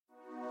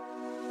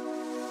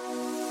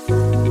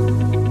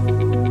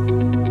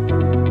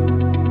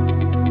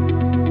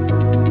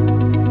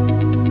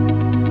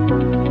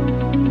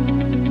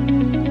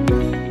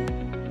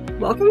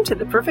Welcome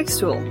to The Perfect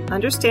Stool,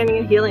 Understanding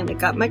and Healing the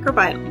Gut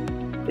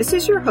Microbiome. This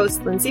is your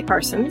host, Lindsay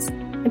Parsons,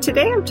 and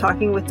today I'm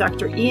talking with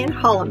Dr. Ian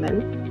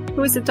Holloman,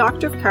 who is a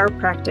doctor of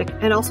chiropractic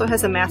and also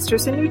has a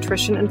master's in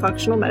nutrition and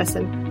functional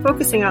medicine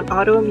focusing on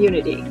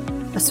autoimmunity,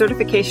 a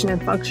certification in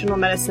functional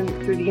medicine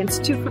through the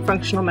Institute for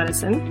Functional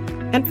Medicine,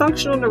 and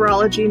functional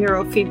neurology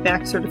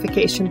neurofeedback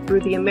certification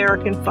through the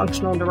American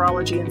Functional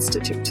Neurology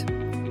Institute.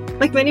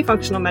 Like many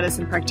functional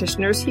medicine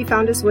practitioners, he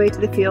found his way to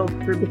the field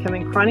through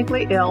becoming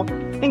chronically ill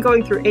and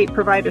going through 8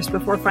 providers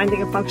before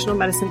finding a functional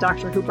medicine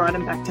doctor who brought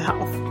him back to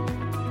health.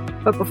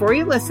 But before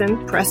you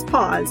listen, press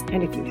pause,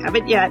 and if you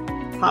haven't yet,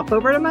 hop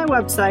over to my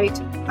website,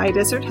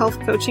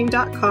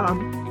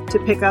 highdeserthealthcoaching.com, to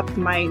pick up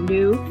my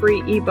new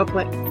free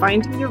e-booklet,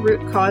 Finding Your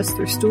Root Cause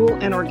Through Stool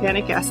and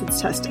Organic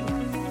Acids Testing.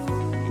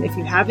 And if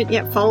you haven't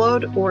yet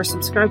followed or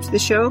subscribed to the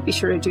show, be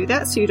sure to do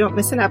that so you don't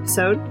miss an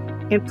episode.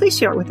 And please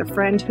share it with a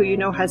friend who you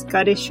know has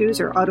gut issues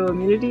or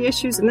autoimmunity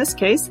issues in this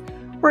case,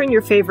 or in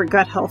your favorite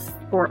gut health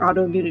or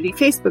autoimmunity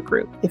Facebook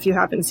group if you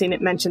haven't seen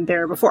it mentioned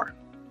there before.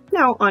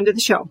 Now, on to the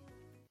show.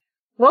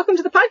 Welcome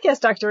to the podcast,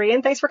 Dr.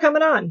 Ian. Thanks for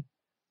coming on.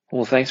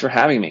 Well, thanks for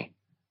having me.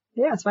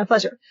 Yeah, it's my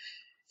pleasure.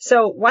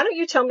 So why don't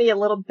you tell me a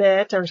little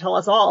bit, or tell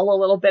us all a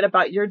little bit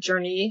about your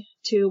journey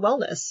to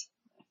wellness?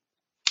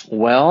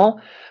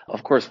 Well,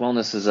 of course,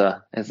 wellness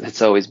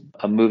it's always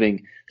a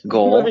moving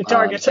goal. Moving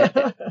target.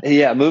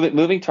 Yeah,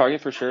 moving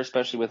target for sure,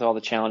 especially with all the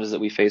challenges that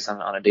we face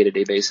on a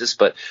day-to-day basis.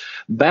 But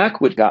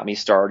back what got me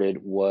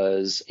started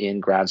was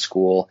in grad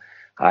school.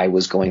 I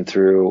was going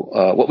through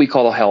what we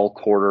call a hell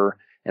quarter.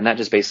 And that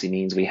just basically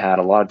means we had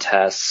a lot of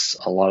tests,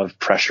 a lot of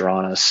pressure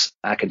on us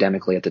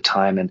academically at the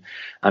time. And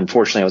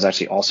unfortunately, I was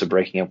actually also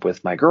breaking up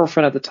with my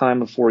girlfriend at the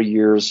time of 4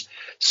 years.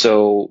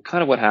 So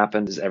kind of what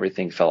happened is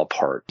everything fell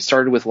apart. It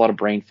started with a lot of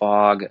brain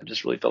fog. I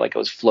just really felt like I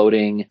was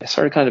floating. I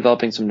started kind of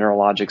developing some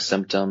neurologic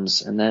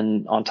symptoms. And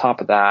then on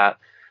top of that,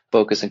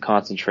 focus and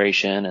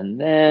concentration,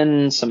 and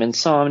then some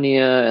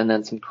insomnia, and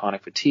then some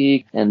chronic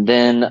fatigue. And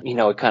then,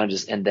 it kind of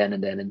just, and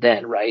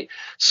then, right?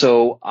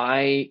 So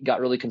I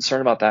got really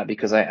concerned about that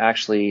because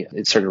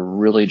it started to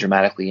really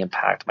dramatically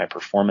impact my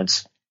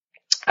performance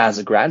as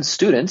a grad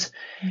student.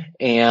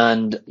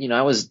 And,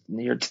 I was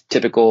your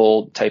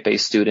typical type A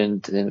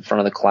student in front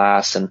of the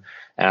class and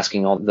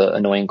asking all the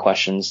annoying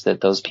questions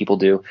that those people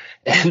do.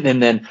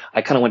 And then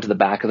I kind of went to the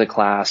back of the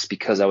class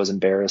because I was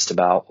embarrassed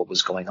about what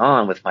was going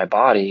on with my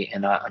body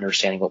and not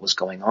understanding what was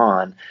going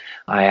on.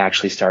 I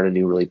actually started to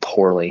do really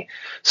poorly.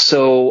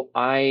 So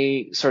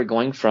I started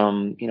going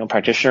from,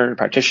 practitioner to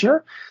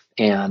practitioner.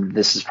 And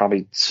this is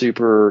probably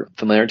super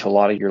familiar to a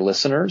lot of your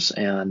listeners.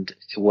 And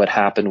what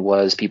happened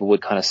was people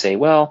would kind of say,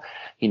 well,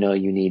 you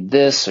need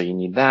this or you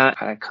need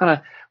that. I kind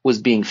of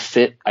was being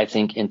fit, I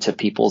think, into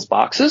people's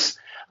boxes.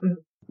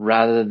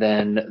 Rather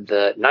than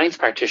the 9th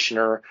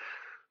practitioner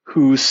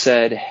who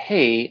said,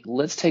 hey,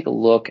 let's take a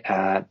look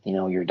at,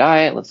 your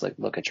diet. Let's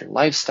look at your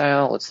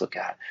lifestyle. Let's look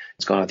at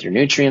what's going on with your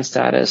nutrient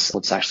status.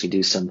 Let's actually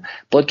do some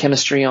blood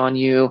chemistry on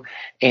you.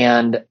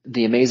 And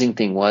the amazing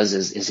thing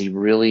is he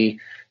really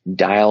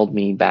dialed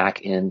me back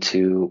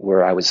into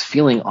where I was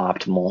feeling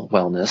optimal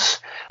wellness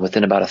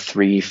within about a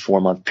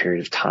 3-4 month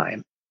period of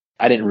time.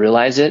 I didn't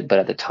realize it, but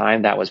at the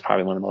time, that was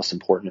probably one of the most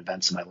important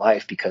events in my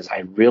life because I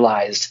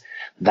realized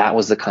that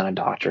was the kind of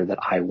doctor that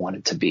I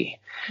wanted to be.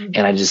 Mm-hmm.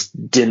 And I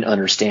just didn't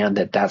understand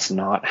that that's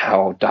not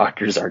how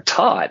doctors are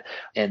taught.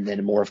 And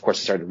then more, of course,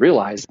 I started to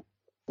realize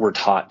we're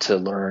taught to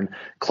learn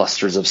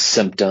clusters of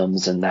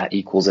symptoms and that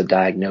equals a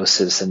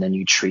diagnosis. And then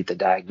you treat the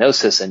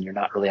diagnosis and you're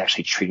not really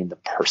actually treating the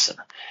person.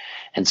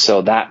 And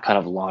so that kind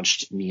of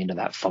launched me into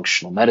that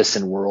functional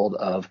medicine world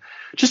of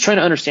just trying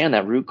to understand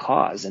that root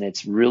cause. And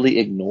it's really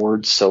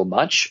ignored so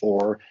much.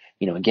 Or,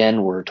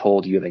 again, we're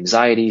told you have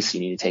anxiety, so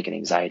you need to take an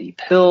anxiety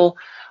pill.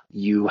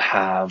 You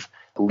have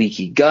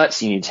leaky gut,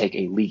 so you need to take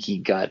a leaky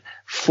gut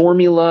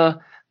formula.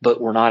 But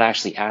we're not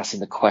actually asking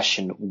the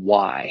question,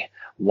 why?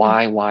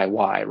 Why,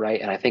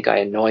 right? And I think I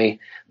annoy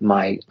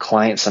my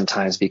clients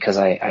sometimes because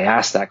I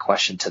ask that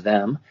question to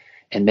them.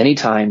 And many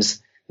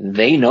times,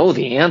 they know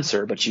the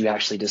answer, but you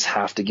actually just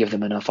have to give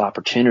them enough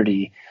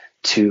opportunity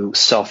to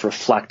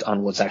self-reflect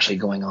on what's actually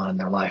going on in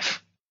their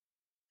life.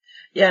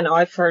 Yeah, no,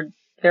 I've heard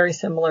very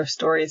similar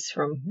stories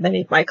from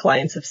many of my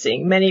clients of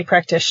seeing many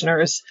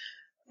practitioners.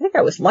 I think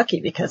I was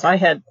lucky because I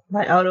had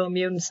my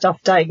autoimmune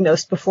stuff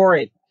diagnosed before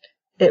it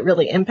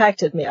really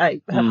impacted me. I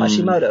have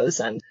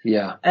Hashimoto's and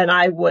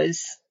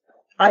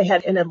I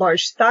had an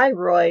enlarged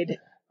thyroid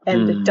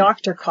and the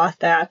doctor caught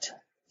that.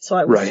 So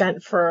I was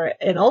sent for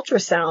an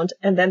ultrasound,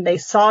 and then they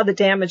saw the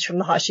damage from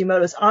the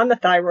Hashimoto's on the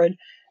thyroid.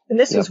 And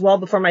this was well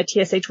before my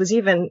TSH was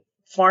even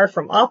far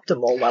from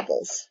optimal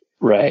levels.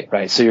 Right.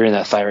 So you're in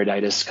that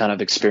thyroiditis kind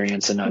of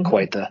experience and not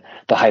quite the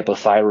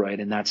hypothyroid.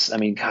 And that's,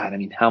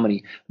 how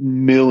many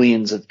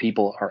millions of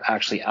people are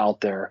actually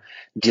out there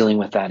dealing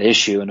with that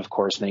issue? And of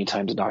course, many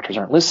times the doctors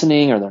aren't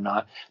listening or they're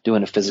not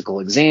doing a physical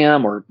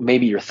exam, or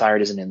maybe your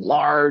thyroid isn't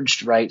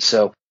enlarged, right?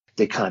 So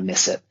they kind of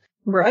miss it.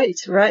 Right.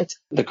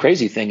 The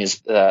crazy thing is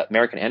the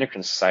American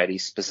Endocrine Society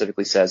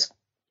specifically says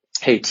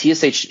hey,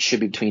 TSH should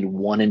be between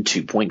 1 and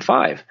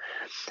 2.5.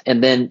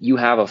 And then you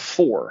have a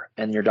 4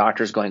 and your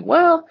doctor's going,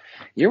 well,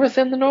 you're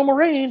within the normal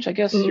range. I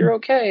guess you're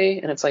okay.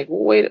 And it's like,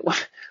 well,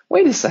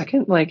 wait a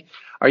second. Like,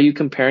 are you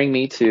comparing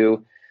me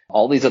to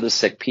all these other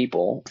sick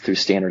people through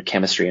standard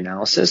chemistry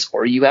analysis,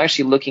 or are you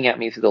actually looking at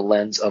me through the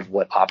lens of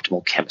what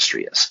optimal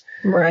chemistry is?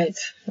 Right.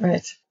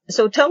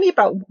 So tell me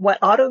about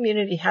what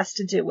autoimmunity has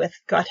to do with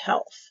gut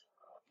health.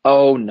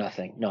 Oh,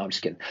 nothing. No, I'm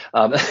just kidding.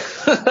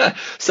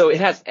 So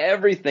it has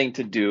everything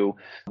to do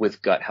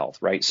with gut health,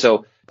 right?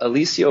 So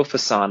Alessio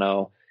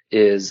Fasano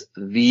is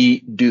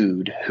the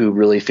dude who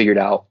really figured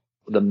out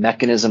the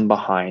mechanism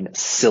behind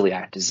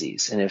celiac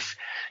disease. And if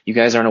you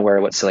guys aren't aware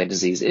of what celiac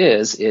disease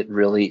is, it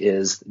really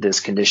is this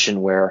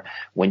condition where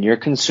when you're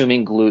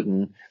consuming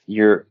gluten,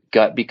 your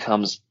gut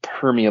becomes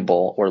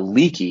permeable or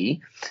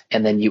leaky,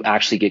 and then you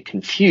actually get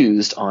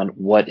confused on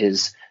what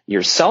is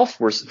yourself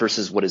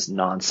versus what is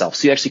non-self.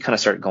 So you actually kind of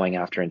start going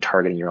after and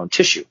targeting your own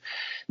tissue.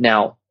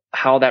 Now,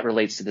 how that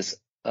relates to this,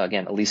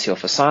 again, Alessio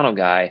Fasano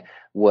guy,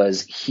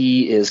 was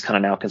he is kind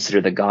of now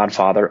considered the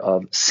godfather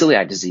of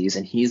celiac disease,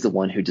 and he's the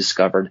one who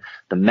discovered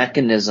the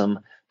mechanism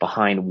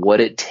behind what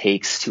it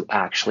takes to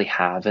actually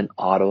have an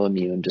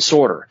autoimmune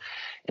disorder.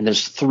 And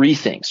there's 3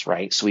 things,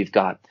 right? So we've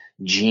got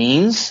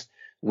genes,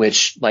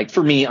 which, like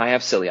for me, I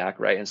have celiac,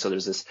 right? And so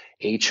there's this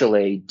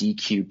HLA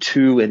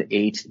DQ2 and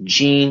 8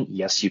 gene.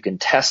 Yes, you can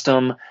test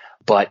them,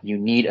 but you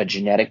need a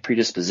genetic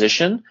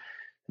predisposition.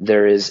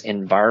 There is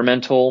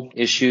environmental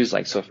issues,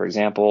 like, so for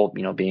example,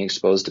 being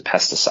exposed to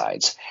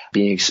pesticides,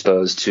 being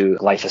exposed to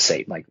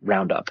glyphosate, like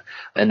Roundup.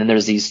 And then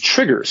there's these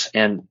triggers,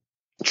 and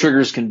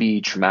triggers can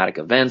be traumatic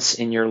events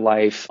in your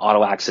life,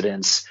 auto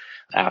accidents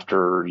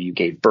after you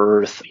gave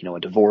birth, a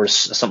divorce,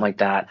 something like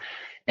that.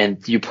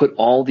 And you put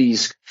all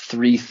these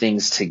 3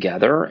 things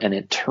together and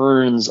it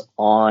turns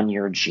on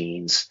your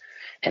genes.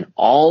 And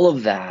all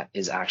of that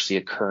is actually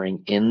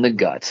occurring in the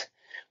gut,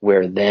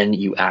 where then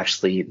you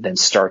actually then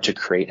start to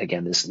create,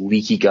 again, this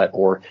leaky gut,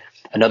 or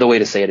another way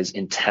to say it is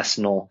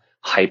intestinal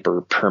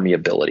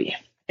hyperpermeability.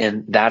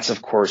 And that's,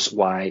 of course,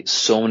 why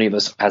so many of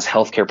us as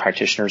healthcare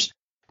practitioners,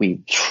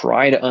 we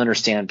try to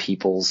understand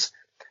people's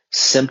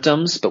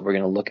symptoms, but we're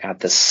going to look at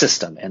the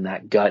system. And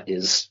that gut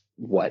is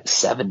what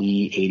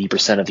 70,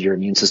 80% of your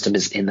immune system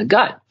is in the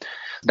gut.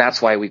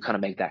 That's why we kind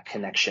of make that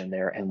connection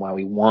there, and why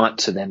we want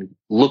to then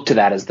look to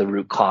that as the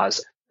root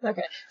cause.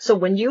 Okay. So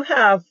when you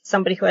have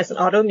somebody who has an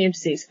autoimmune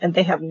disease and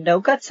they have no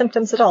gut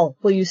symptoms at all,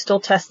 will you still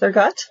test their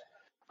gut?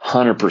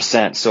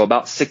 100%. So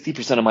about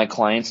 60% of my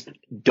clients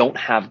don't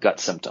have gut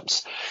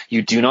symptoms.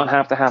 You do not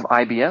have to have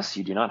IBS.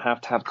 You do not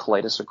have to have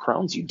colitis or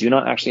Crohn's. You do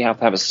not actually have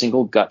to have a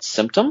single gut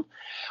symptom.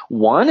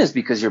 One is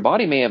because your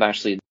body may have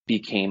actually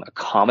became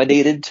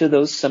accommodated to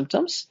those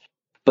symptoms.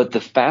 But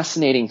the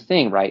fascinating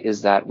thing, right,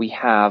 is that we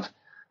have,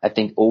 I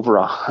think, over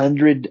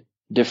 100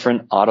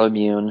 different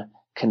autoimmune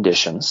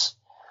conditions.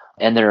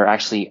 And there are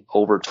actually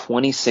over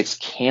 26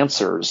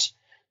 cancers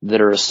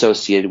that are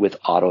associated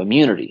with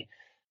autoimmunity.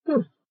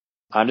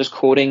 I'm just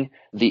quoting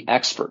the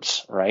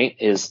experts, right?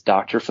 Is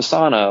Dr.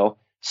 Fasano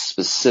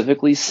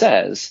specifically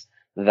says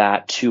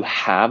that to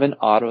have an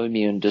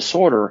autoimmune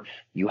disorder,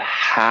 you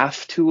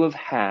have to have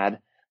had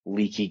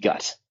leaky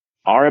gut.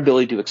 Our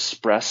ability to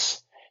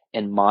express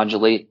and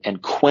modulate and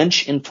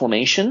quench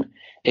inflammation,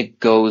 it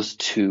goes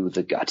to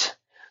the gut.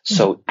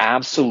 So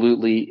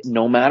absolutely,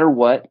 no matter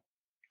what,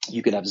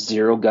 you could have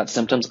 0 gut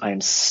symptoms. I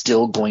am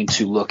still going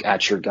to look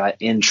at your gut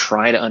and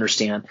try to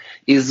understand,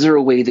 is there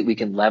a way that we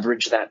can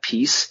leverage that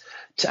piece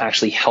to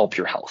actually help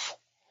your health?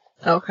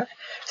 Okay.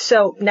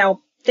 So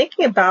now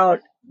thinking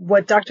about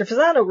what Dr.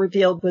 Fasano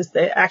revealed was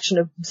the action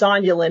of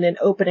zonulin in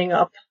opening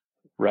up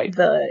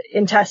the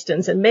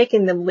intestines and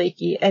making them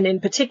leaky. And in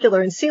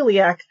particular in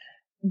celiac,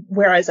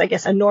 whereas I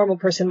guess a normal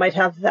person might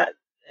have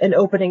an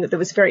opening that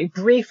was very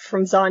brief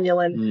from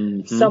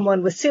zonulin,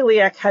 someone with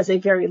celiac has a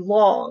very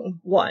long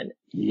one.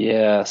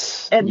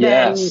 Yes. And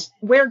then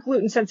where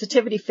gluten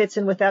sensitivity fits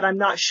in with that, I'm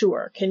not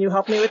sure. Can you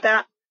help me with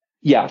that?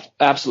 Yeah,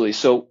 absolutely.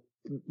 So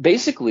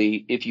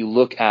basically, if you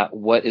look at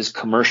what is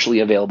commercially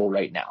available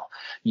right now,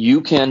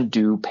 you can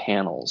do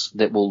panels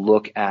that will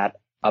look at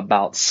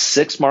about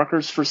 6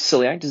 markers for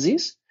celiac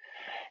disease.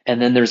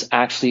 And then there's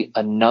actually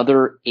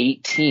another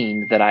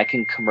 18 that I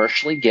can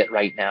commercially get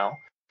right now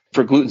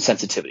for gluten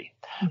sensitivity,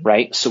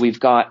 right? So we've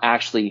got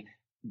actually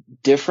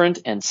different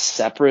and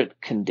separate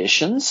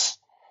conditions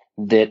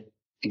that,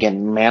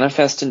 again,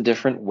 manifest in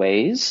different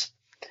ways.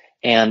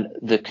 And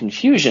the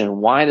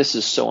confusion, why this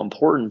is so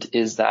important,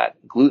 is that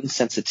gluten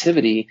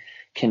sensitivity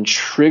can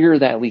trigger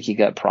that leaky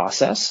gut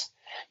process.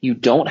 You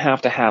don't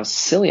have to have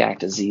celiac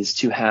disease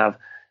to have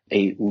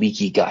a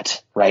leaky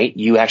gut, right?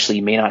 You actually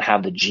may not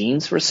have the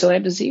genes for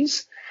celiac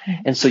disease.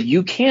 And so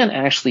you can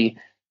actually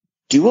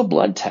do a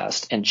blood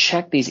test and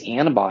check these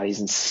antibodies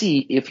and see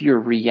if you're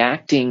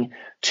reacting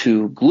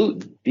to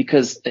gluten.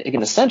 Because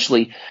again,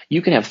 essentially,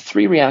 you can have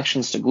 3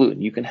 reactions to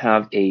gluten. You can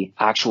have a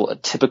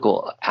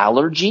typical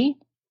allergy,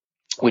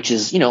 which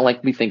is,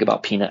 like we think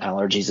about peanut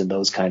allergies and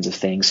those kinds of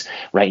things,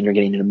 right? And you're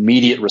getting an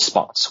immediate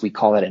response. We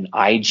call that an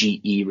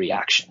IgE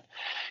reaction.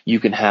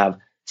 You can have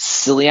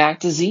celiac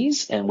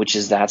disease, and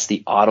that's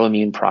the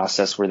autoimmune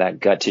process where that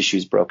gut tissue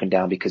is broken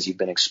down because you've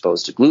been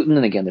exposed to gluten.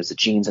 And again, there's the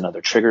genes and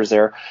other triggers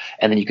there.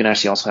 And then you can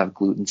actually also have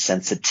gluten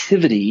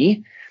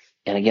sensitivity.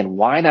 And again,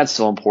 why that's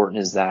so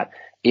important is that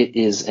it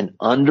is an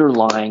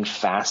underlying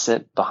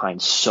facet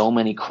behind so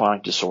many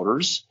chronic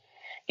disorders,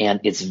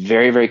 and it's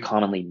very, very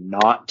commonly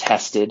not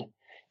tested.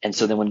 And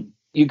so then when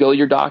you go to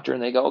your doctor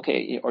and they go,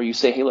 okay, or you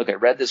say, hey, look, I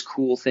read this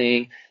cool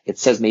thing. It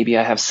says maybe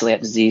I have celiac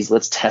disease.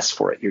 Let's test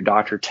for it. Your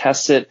doctor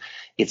tests it.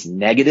 It's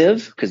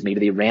negative because maybe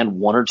they ran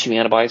 1 or 2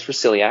 antibodies for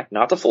celiac,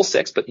 not the full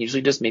 6, but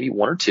usually just maybe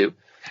 1 or 2.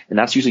 And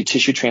that's usually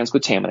tissue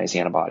transglutaminase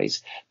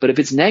antibodies. But if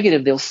it's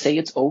negative, they'll say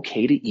it's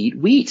okay to eat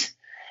wheat.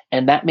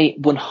 And that may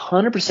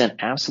 100%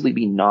 absolutely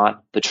be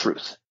not the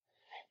truth.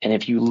 And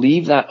if you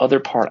leave that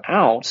other part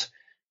out,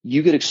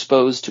 you get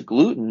exposed to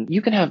gluten.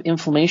 You can have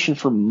inflammation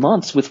for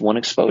months with one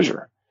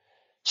exposure.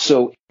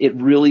 So it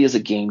really is a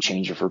game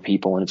changer for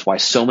people. And it's why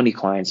so many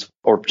clients,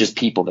 or just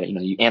people that,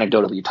 you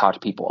anecdotally you talk to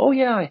people, oh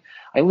yeah, I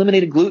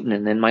eliminated gluten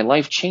and then my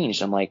life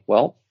changed. I'm like,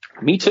 well,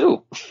 me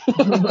too.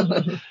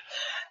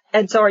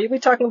 And so are you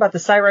talking about the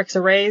Cyrex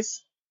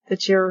arrays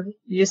that you're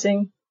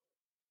using?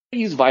 I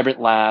use Vibrant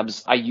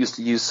Labs. I used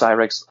to use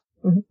Cyrex,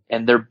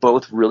 and they're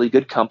both really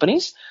good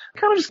companies. It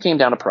kind of just came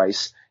down to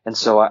price. And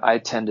so I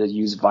tend to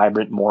use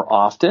Vibrant more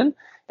often.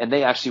 And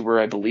they actually were,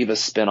 I believe, a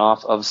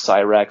spinoff of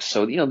Cyrex.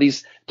 So,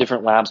 these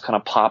different labs kind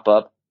of pop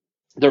up.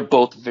 They're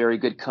both very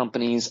good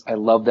companies. I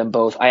love them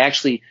both. I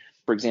actually,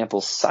 for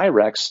example,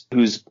 Cyrex,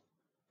 who's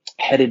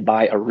headed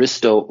by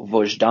Aristo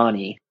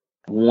Vojdani,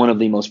 one of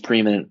the most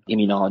preeminent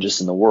immunologists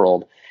in the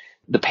world,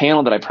 the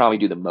panel that I probably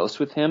do the most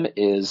with him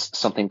is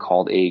something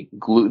called a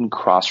gluten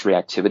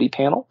cross-reactivity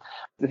panel.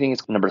 I think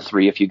it's number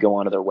 3 if you go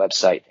onto their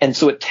website. And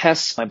so it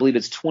tests, I believe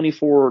it's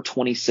 24 or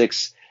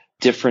 26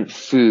 different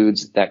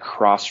foods that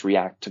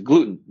cross-react to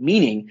gluten,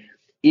 meaning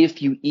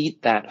if you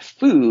eat that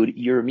food,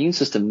 your immune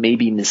system may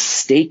be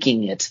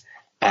mistaking it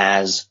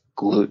as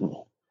gluten.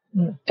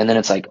 And then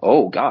it's like,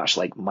 oh gosh,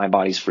 like my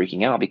body's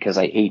freaking out because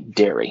I ate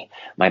dairy.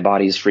 My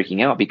body's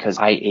freaking out because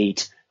I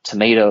ate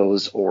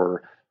tomatoes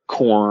or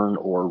corn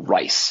or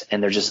rice.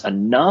 And there's just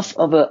enough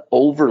of an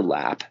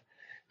overlap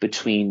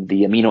between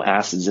the amino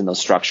acids in those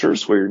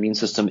structures where your immune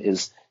system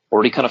is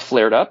already kind of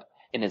flared up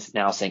and it's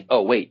now saying,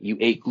 oh, wait, you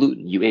ate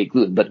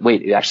gluten. But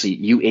wait, actually,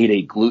 you ate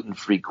a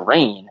gluten-free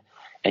grain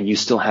and you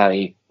still had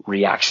a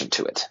reaction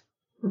to it.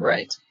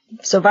 Right.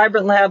 So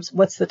Vibrant Labs,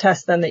 what's the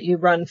test then that you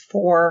run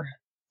for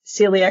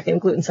celiac and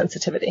gluten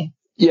sensitivity?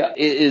 Yeah,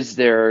 it is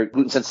their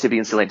gluten sensitivity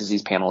and celiac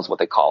disease panel is what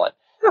they call it.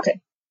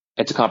 Okay.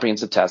 It's a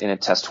comprehensive test, and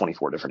it tests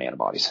 24 different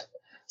antibodies.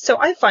 So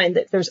I find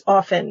that there's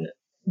often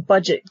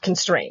budget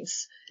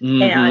constraints.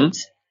 And,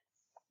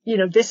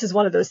 this is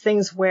one of those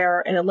things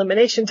where an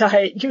elimination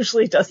diet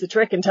usually does the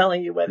trick in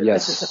telling you whether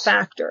this is a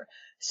factor.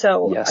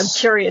 So I'm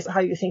curious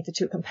how you think the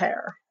two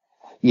compare.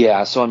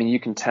 Yeah. So, you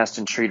can test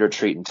and treat or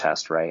treat and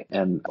test, right?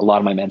 And a lot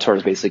of my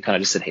mentors basically kind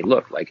of just said, hey,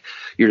 look, like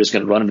you're just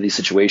going to run into these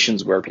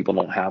situations where people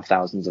don't have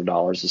thousands of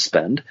dollars to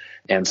spend.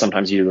 And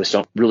sometimes you just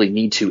don't really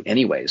need to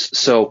anyways.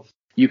 So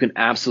you can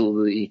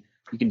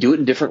do it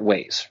in different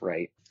ways,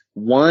 right?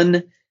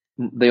 One,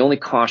 the only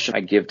caution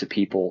I give to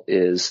people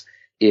is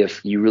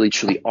if you really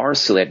truly are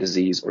celiac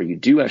disease or you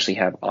do actually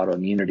have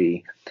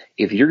autoimmunity,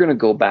 if you're going to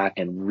go back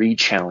and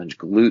re-challenge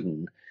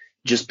gluten,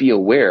 just be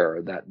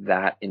aware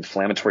that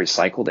inflammatory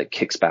cycle that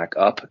kicks back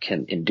up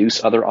can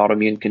induce other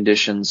autoimmune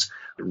conditions.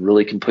 It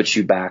really can put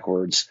you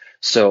backwards.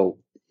 So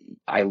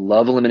I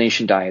love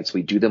elimination diets.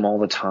 We do them all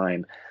the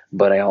time.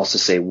 But I also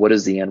say, what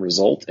is the end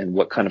result and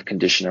what kind of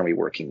condition are we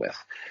working with?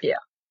 Yeah.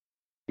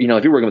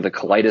 If you're working with a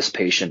colitis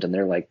patient and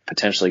they're like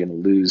potentially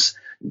going to lose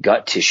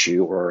gut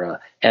tissue, or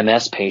a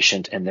MS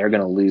patient and they're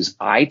going to lose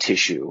eye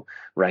tissue,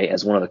 right,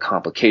 as one of the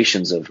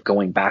complications of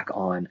going back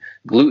on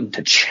gluten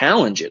to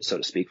challenge it, so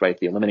to speak, right,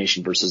 the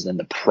elimination versus then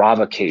the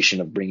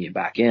provocation of bringing it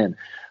back in.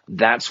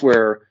 That's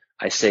where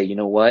I say, you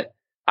know what,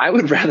 I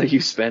would rather you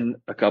spend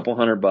a couple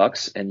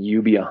 $100 and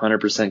you be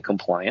 100%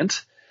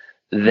 compliant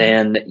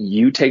than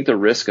you take the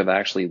risk of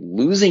actually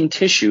losing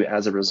tissue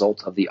as a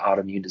result of the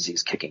autoimmune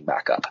disease kicking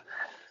back up.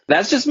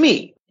 That's just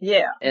me.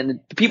 Yeah.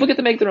 And people get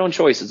to make their own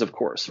choices, of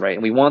course, right?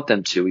 And we want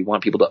them to. We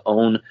want people to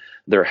own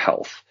their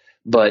health.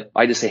 But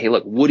I just say, hey,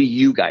 look, what do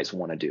you guys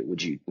want to do?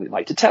 Would you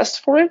like to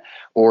test for it?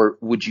 Or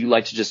would you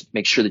like to just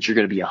make sure that you're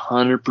going to be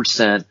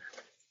 100%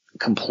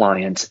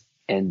 compliant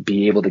and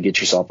be able to get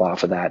yourself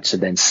off of that to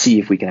then see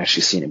if we can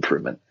actually see an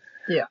improvement?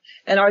 Yeah.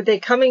 And are they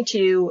coming to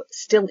you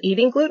still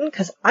eating gluten?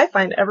 Because I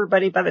find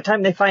everybody, by the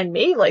time they find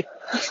me, like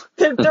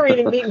they're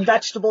eating meat and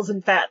vegetables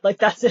and fat. Like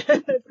that's it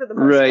for the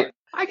most part.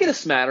 I get a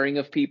smattering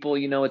of people,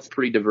 it's a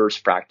pretty diverse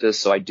practice.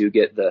 So I do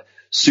get the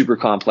super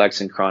complex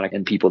and chronic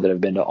and people that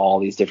have been to all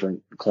these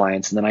different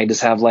clients. And then I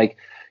just have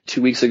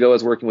 2 weeks ago, I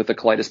was working with a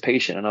colitis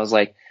patient and I was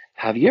like,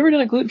 have you ever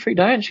done a gluten-free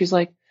diet? And she's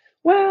like,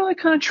 well, I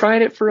kind of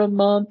tried it for a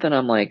month. And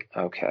I'm like,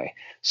 okay,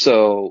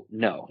 so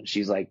no. And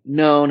she's like,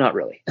 no, not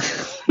really.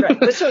 Right.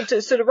 But so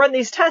to run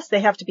these tests,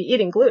 they have to be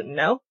eating gluten,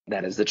 no?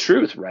 That is the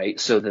truth, right?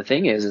 So the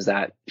thing is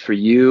that for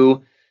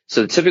you,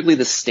 so typically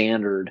the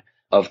standard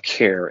of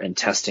care and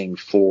testing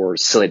for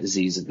celiac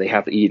disease. They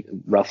have to eat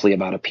roughly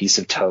about a piece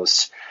of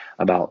toast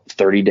about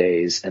 30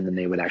 days, and then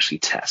they would actually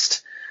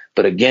test.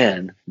 But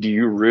again, do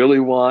you really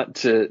want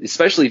to,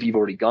 especially if you've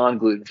already gone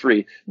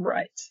gluten-free,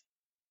 Right.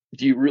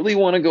 do you really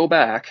want to go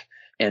back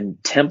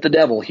and tempt the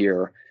devil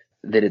here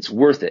that it's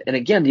worth it? And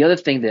again, the other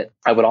thing that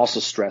I would also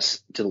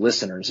stress to the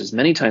listeners is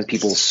many times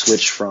people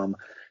switch from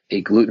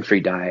a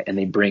gluten-free diet and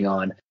they bring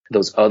on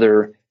those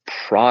other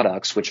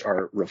products which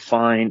are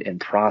refined and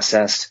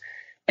processed,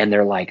 and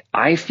they're like,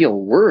 I feel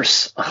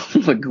worse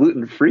on the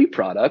gluten-free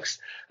products.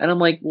 And I'm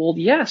like, well,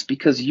 yes,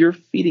 because you're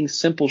feeding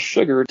simple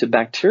sugar to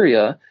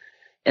bacteria,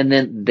 and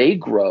then they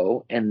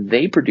grow and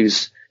they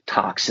produce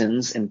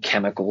toxins and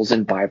chemicals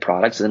and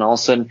byproducts. And then all of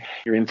a sudden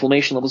your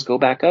inflammation levels go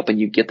back up and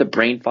you get the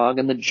brain fog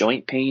and the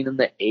joint pain and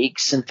the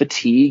aches and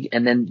fatigue,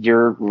 and then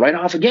you're right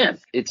off again.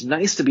 It's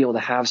nice to be able to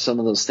have some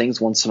of those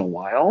things once in a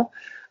while.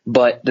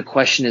 But the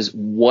question is,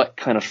 what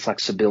kind of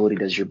flexibility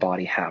does your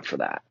body have for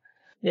that?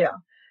 Yeah.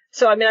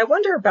 So, I mean, I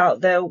wonder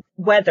about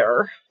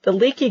whether the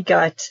leaky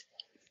gut,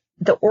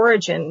 the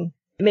origin,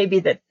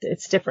 maybe that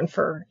it's different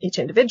for each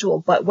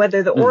individual, but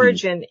whether the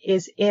origin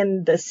is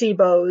in the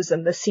SIBOs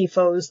and the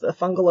SIFOs, the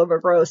fungal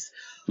overgrowth,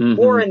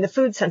 or in the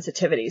food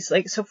sensitivities.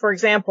 Like, so for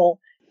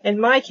example, in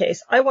my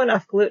case, I went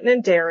off gluten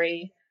and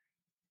dairy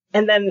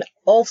and then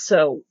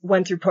also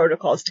went through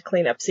protocols to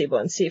clean up SIBO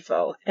and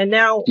SIFO. And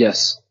now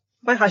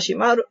my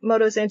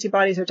Hashimoto's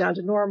antibodies are down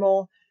to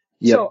normal.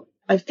 Yep. So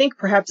I think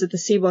perhaps that the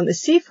SIBO and the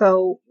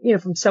SIFO,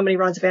 from so many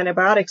rounds of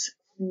antibiotics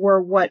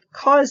were what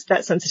caused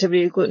that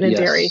sensitivity to gluten and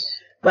dairy.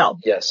 Well,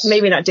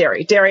 maybe not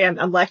dairy. Dairy, I'm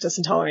lactose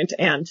intolerant,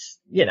 and,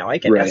 I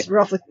get acid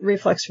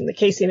reflux from the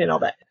casein and all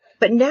that.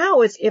 But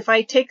now if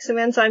I take some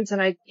enzymes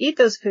and I eat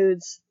those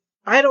foods,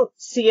 I don't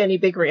see any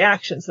big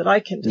reactions that I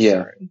can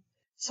discern. Yeah.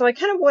 So I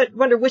kind of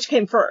wonder which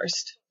came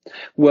first.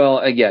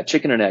 Well,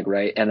 chicken and egg,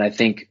 right? And I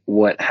think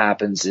what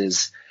happens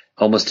is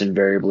almost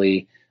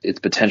invariably it's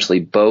potentially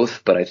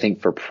both, but I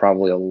think for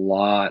probably a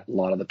lot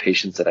of the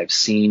patients that I've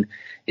seen,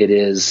 it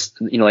is,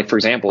 like for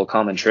example, a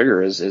common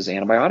trigger is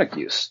antibiotic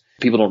use.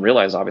 People don't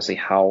realize obviously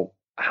how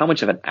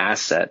much of an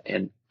asset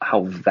and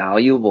how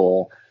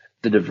valuable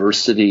the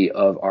diversity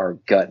of our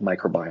gut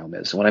microbiome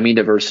is. When I mean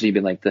diversity,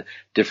 being like the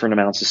different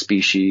amounts of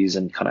species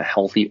and kind of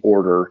healthy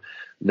order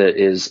that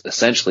is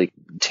essentially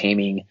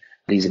taming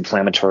these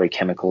inflammatory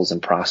chemicals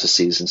and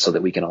processes, and so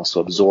that we can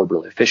also absorb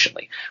really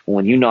efficiently.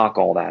 When you knock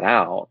all that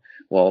out,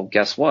 well,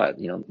 guess what?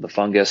 The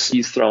fungus,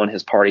 he's throwing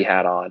his party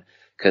hat on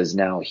because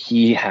now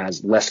he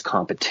has less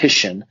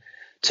competition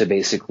to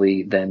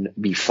basically then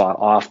be fought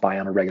off by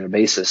on a regular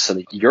basis, so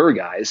that your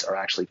guys are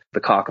actually the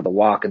cock of the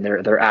walk, and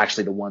they're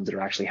actually the ones that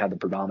are actually have the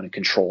predominant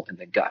control in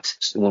the gut.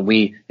 So when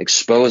we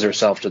expose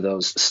ourselves to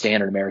those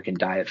standard American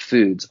diet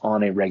foods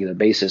on a regular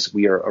basis,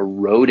 we are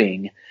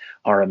eroding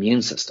our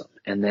immune system.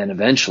 And then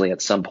eventually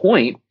at some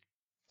point,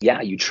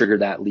 you trigger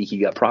that leaky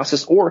gut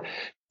process. Or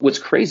what's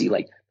crazy,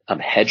 like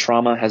head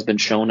trauma has been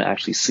shown to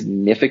actually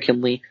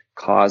significantly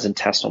cause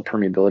intestinal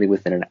permeability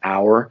within an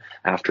hour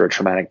after a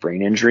traumatic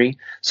brain injury.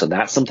 So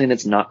that's something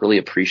that's not really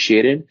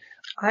appreciated.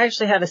 I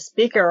actually had a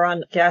speaker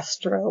on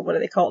what are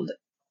they called?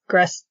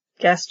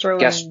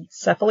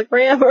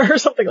 Gastroencephalogram or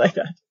something like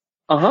that.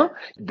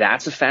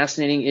 That's a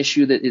fascinating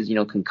issue that is,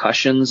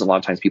 concussions. A lot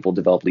of times people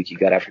develop leaky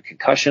gut after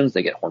concussions.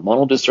 They get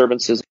hormonal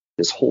disturbances.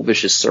 This whole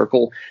vicious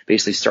circle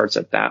basically starts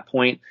at that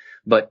point.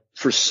 But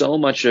for so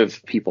much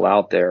of people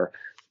out there,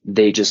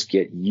 they just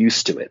get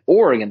used to it.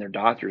 Or again, their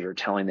doctors are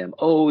telling them,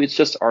 oh, it's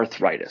just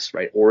arthritis,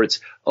 right? Or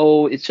it's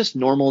just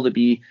normal to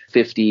be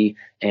 50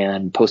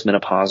 and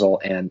postmenopausal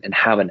and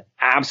have an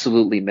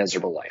absolutely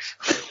miserable life.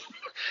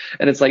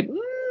 And it's like,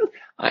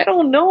 I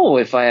don't know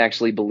if I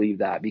actually believe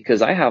that,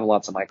 because I have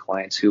lots of my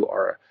clients who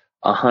are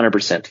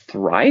 100%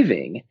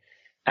 thriving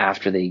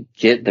after they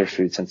get their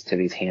food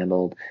sensitivities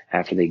handled,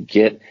 after they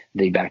get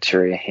the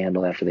bacteria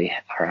handled, after they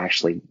are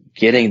actually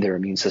getting their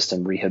immune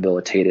system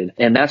rehabilitated.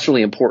 And that's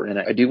really important.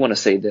 And I do want to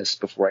say this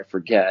before I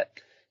forget,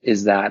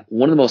 is that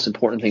one of the most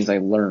important things I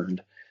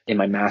learned in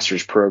my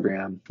master's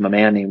program from a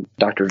man named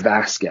Dr.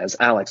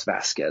 Alex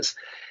Vasquez.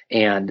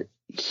 And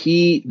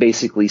he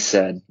basically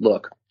said,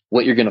 look,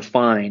 what you're going to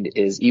find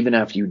is even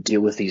after you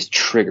deal with these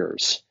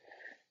triggers,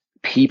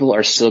 people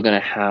are still going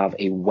to have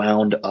a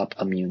wound up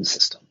immune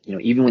system.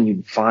 Even when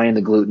you find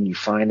the gluten, you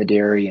find the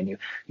dairy, and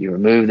you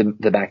remove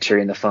the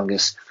bacteria and the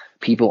fungus,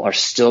 people are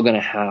still going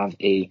to have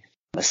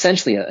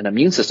essentially an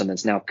immune system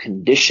that's now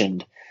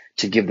conditioned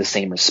to give the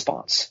same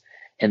response.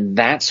 And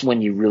that's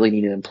when you really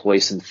need to employ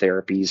some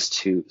therapies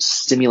to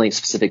stimulate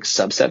specific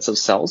subsets of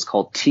cells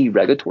called T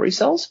regulatory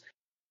cells.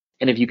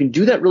 And if you can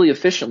do that really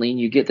efficiently, and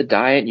you get the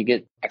diet and you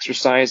get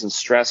exercise and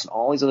stress and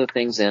all these other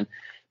things in,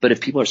 but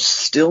if people are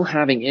still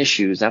having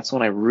issues, that's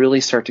when I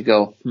really start to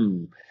go,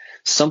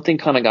 something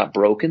kind of got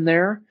broken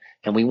there.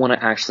 And we want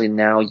to actually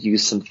now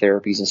use some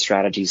therapies and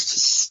strategies to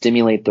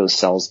stimulate those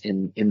cells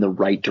in the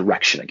right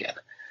direction again.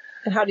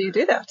 And how do you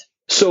do that?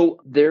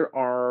 So there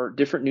are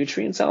different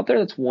nutrients out there.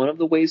 That's one of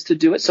the ways to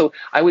do it. So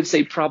I would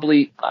say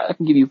probably I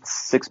can give you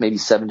 6, maybe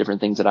 7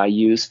 different things that I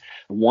use.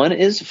 One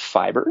is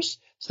fibers.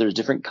 So there's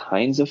different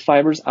kinds of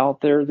fibers out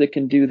there that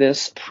can do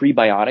this.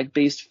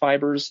 Prebiotic-based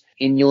fibers,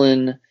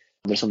 inulin.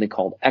 There's something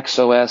called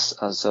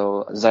XOS,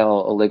 so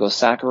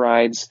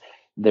xylo-oligosaccharides.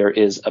 There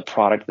is a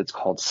product that's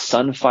called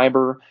Sun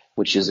Fiber,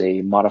 which is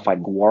a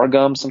modified guar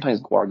gum.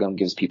 Sometimes guar gum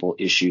gives people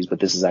issues,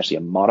 but this is actually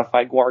a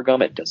modified guar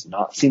gum. It does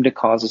not seem to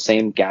cause the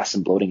same gas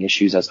and bloating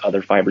issues as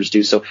other fibers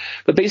do. So,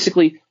 but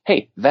basically,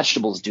 hey,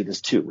 vegetables do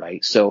this too,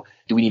 right? So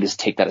do we need to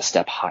take that a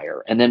step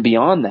higher? And then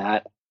beyond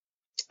that,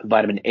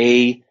 vitamin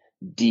A,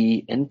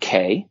 D, and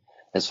K,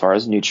 as far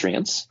as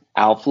nutrients,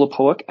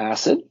 alpha-lipoic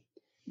acid,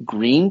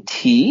 green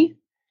tea,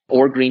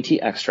 or green tea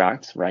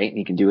extract, right? And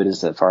you can do it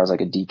as far as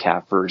like a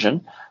decaf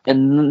version.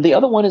 And the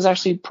other one is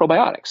actually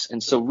probiotics.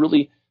 And so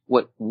really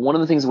one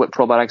of the things what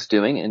probiotics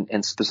doing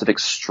and specific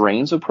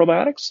strains of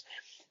probiotics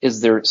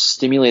is they're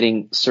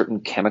stimulating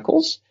certain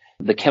chemicals.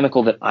 The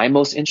chemical that I'm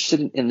most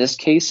interested in this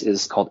case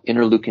is called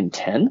interleukin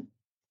 10.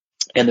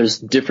 And there's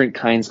different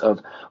kinds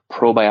of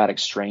probiotic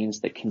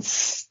strains that can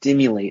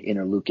stimulate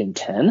interleukin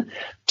 10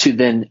 to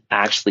then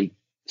actually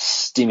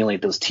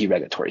stimulate those T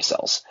regulatory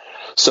cells.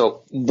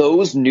 So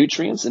those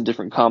nutrients in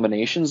different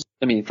combinations,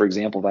 for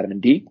example,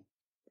 vitamin D,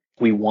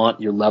 we want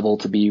your level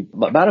to be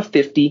about a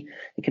 50.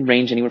 It can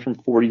range anywhere from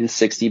 40 to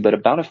 60, but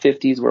about a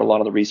 50 is where a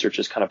lot of the research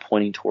is kind of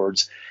pointing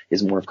towards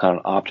is more of kind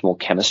of optimal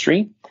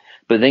chemistry.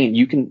 But then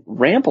you can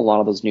ramp a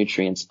lot of those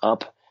nutrients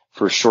up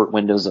for short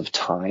windows of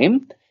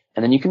time.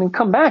 And then you can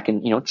come back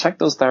and, check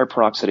those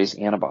thyroperoxidase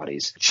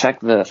antibodies, check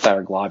the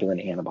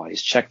thyroglobulin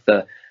antibodies, check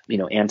the,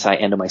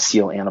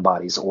 anti-endomysial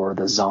antibodies or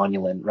the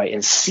zonulin, right?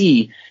 And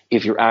see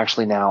if you're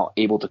actually now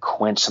able to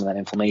quench some of that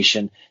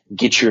inflammation,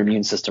 get your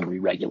immune system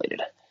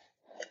re-regulated.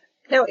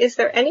 Now, is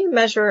there any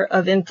measure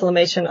of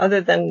inflammation other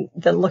than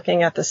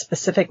looking at the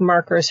specific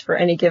markers for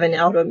any given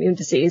autoimmune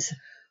disease,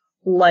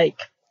 like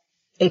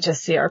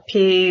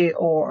HSCRP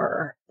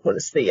or what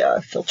is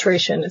the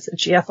filtration? Is it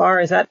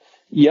GFR? Is that?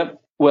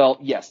 Yep. Well,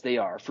 yes, they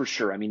are for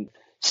sure.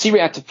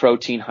 C-reactive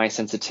protein, high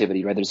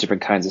sensitivity, right? There's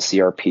different kinds of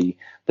CRP.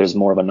 There's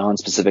more of a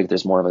non-specific.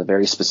 There's more of a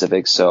very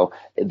specific. So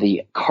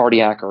the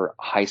cardiac or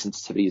high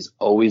sensitivity is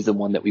always the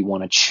one that we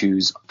want to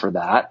choose for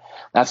that.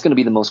 That's going to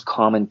be the most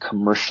common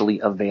commercially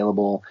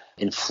available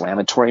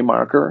inflammatory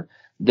marker.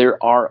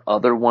 There are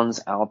other ones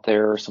out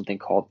there, something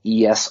called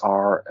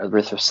ESR,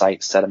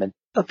 erythrocyte sediment.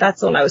 Oh, that's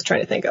the one I was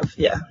trying to think of.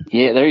 Yeah.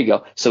 Yeah, there you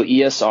go. So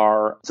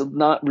ESR, it's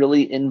not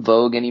really in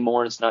vogue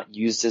anymore. It's not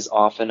used as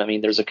often.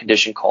 There's a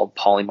condition called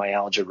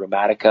polymyalgia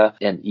rheumatica,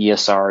 and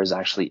ESR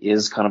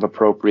is kind of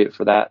appropriate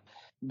for that.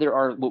 There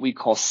are what we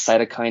call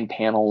cytokine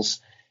panels,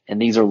 and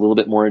these are a little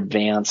bit more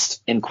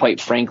advanced. And quite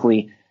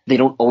frankly, they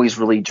don't always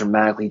really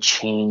dramatically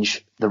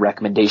change the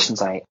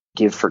recommendations I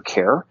give for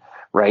care,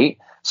 right?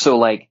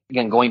 So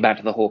again, going back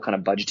to the whole kind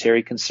of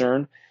budgetary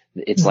concern,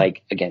 it's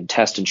again,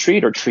 test and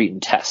treat or treat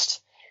and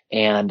test.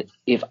 And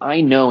if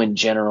I know in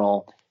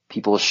general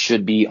people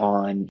should be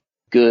on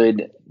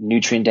good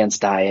nutrient-dense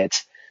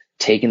diet,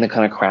 taking the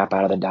kind of crap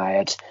out of the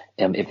diet,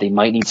 if they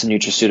might need some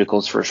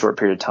nutraceuticals for a short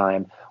period of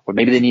time, or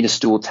maybe they need a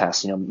stool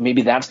test,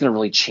 maybe that's going to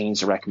really change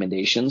the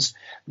recommendations.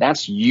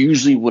 That's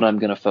usually what I'm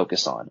going to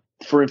focus on.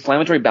 For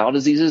inflammatory bowel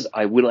diseases,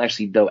 I will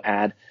actually, though,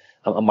 add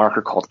a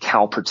marker called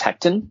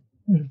calprotectin.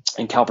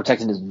 And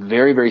calprotectin is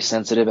very, very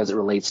sensitive as it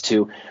relates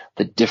to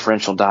the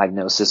differential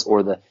diagnosis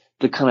or the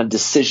kind of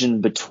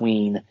decision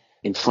between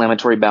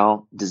inflammatory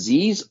bowel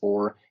disease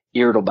or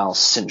irritable bowel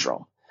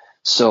syndrome.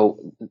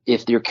 So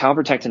if your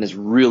calprotectin is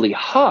really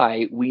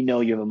high, we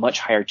know you have a much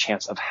higher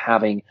chance of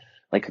having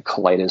like a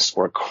colitis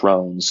or a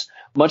Crohn's,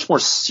 much more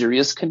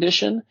serious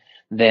condition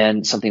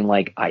than something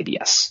like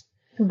IBS.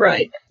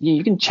 Right.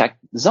 You can check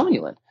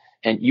zonulin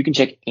and you can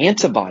check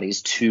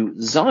antibodies to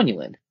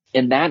zonulin.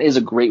 And that is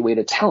a great way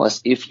to tell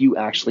us if you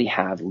actually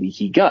have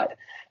leaky gut.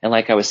 And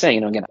like I was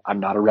saying, again, I'm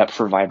not a rep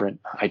for Vibrant.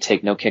 I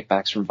take no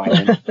kickbacks from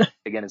Vibrant.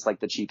 Again, it's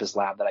like the cheapest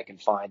lab that I can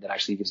find that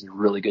actually gives me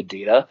really good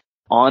data.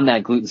 On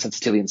that gluten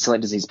sensitivity and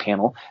celiac disease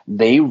panel,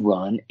 they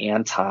run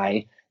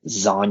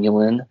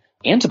anti-zonulin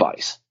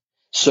antibodies.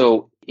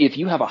 So if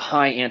you have a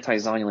high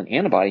anti-zonulin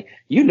antibody,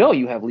 you know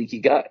you have leaky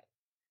gut.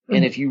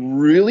 And if you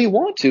really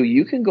want to,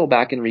 you can go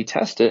back and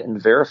retest it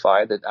and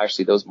verify that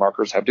actually those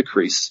markers have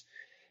decreased.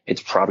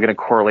 It's probably going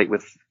to correlate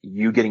with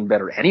you getting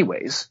better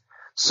anyways.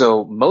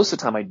 So most of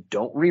the time I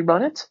don't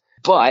rerun it.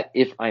 But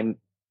if I'm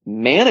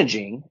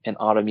managing an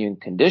autoimmune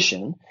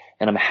condition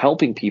and I'm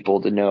helping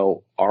people to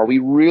know, are we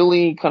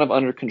really kind of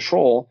under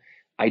control?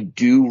 I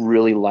do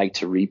really like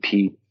to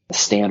repeat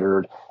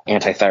standard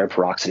anti-thyroid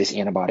peroxidase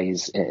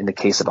antibodies in the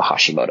case of a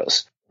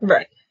Hashimoto's.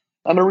 Right.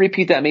 I'm going to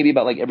repeat that maybe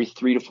about like every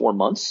 3 to 4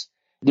 months.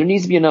 There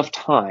needs to be enough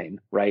time,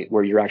 right,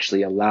 where you're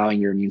actually allowing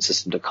your immune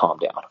system to calm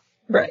down.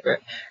 Right, right.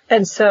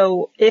 And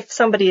so if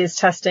somebody is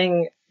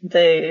testing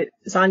the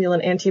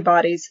zonulin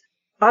antibodies,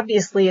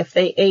 obviously if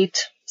they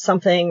ate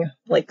something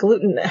like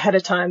gluten ahead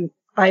of time,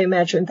 I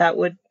imagine that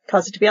would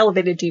cause it to be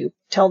elevated. Do you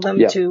tell them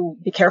to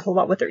be careful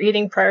about what they're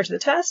eating prior to the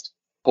test?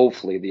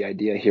 Hopefully the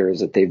idea here is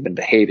that they've been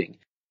behaving.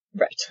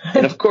 Right.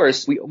 And of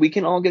course, we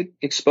can all get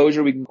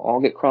exposure. We can all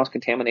get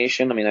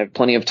cross-contamination. I mean, I have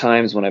plenty of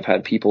times when I've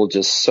had people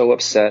just so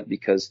upset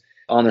because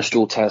on their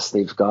stool test,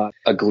 they've got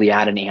a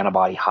gliadin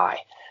antibody high.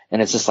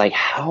 And it's just like,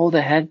 how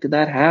the heck did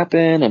that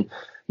happen? And,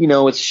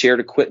 it's shared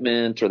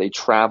equipment or they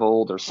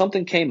traveled or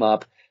something came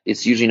up.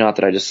 It's usually not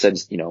that I just said,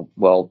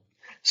 well,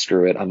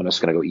 screw it, I'm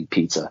just going to go eat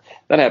pizza.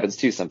 That happens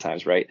too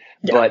sometimes, right?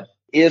 Yeah. But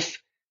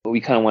if what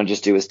we kind of want to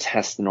just do is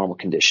test the normal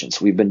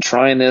conditions. We've been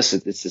trying this.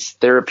 It's this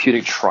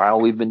therapeutic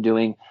trial we've been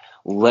doing.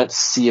 Let's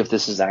see if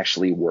this is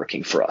actually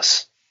working for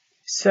us.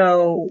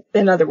 So,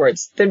 in other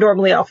words, they're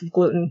normally off of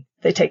gluten.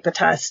 They take the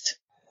test.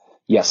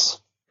 Yes.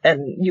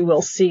 And you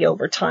will see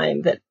over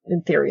time that,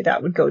 in theory,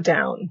 that would go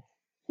down.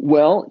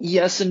 Well,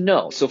 yes and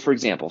no. So, for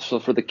example,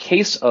 for the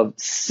case of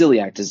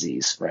celiac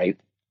disease, right,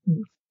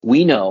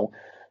 we know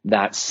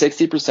that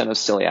 60% of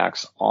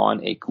celiacs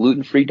on a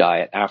gluten-free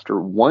diet after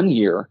 1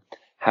 year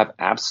have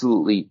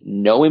absolutely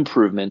no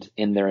improvement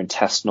in their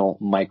intestinal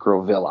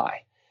microvilli.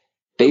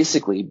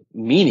 Basically,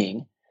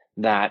 meaning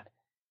that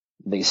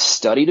they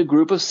studied a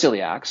group of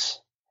celiacs,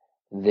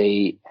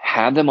 they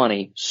had them on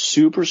a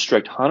super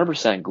strict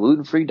 100%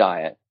 gluten-free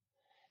diet,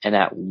 and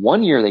at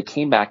 1 year they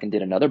came back and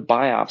did another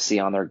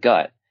biopsy on their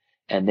gut,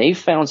 and they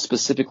found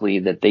specifically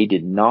that they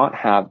did not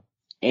have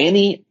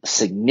any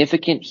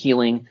significant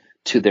healing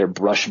to their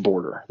brush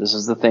border. This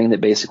is the thing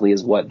that basically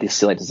is what the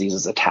celiac disease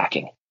is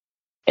attacking.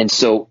 And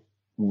so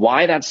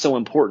why that's so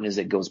important is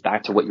it goes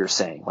back to what you're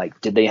saying.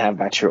 Like, did they have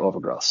bacterial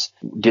overgrowths?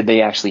 Did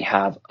they actually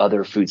have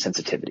other food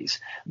sensitivities?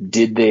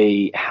 Did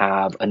they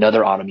have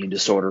another autoimmune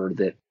disorder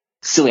that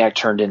celiac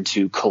turned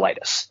into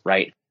colitis,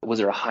 right? Was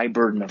there a high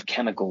burden of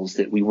chemicals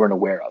that we weren't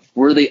aware of?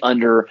 Were they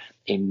under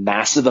a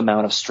massive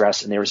amount of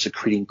stress and they were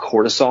secreting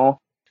cortisol,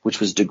 which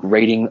was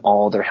degrading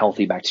all their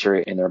healthy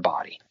bacteria in their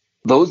body?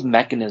 Those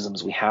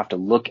mechanisms we have to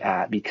look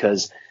at,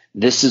 because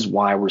this is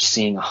why we're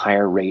seeing a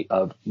higher rate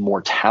of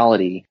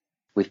mortality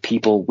with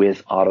people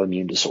with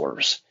autoimmune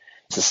disorders.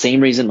 It's the same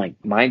reason, like,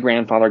 my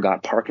grandfather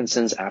got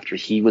Parkinson's after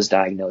he was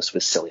diagnosed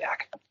with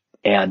celiac.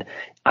 And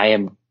I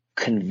am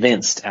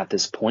convinced at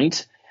this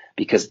point,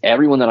 because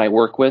everyone that I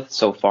work with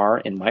so far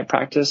in my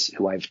practice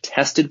who I've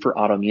tested for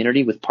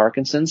autoimmunity with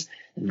Parkinson's,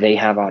 they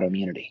have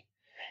autoimmunity.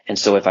 And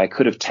so if I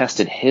could have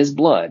tested his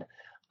blood,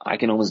 I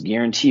can almost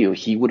guarantee you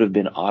he would have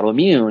been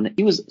autoimmune.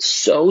 He was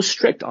so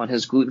strict on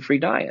his gluten-free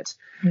diet.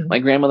 Mm-hmm. My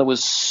grandmother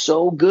was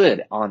so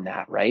good on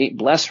that, right?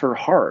 Bless her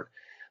heart.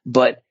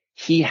 But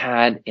he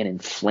had an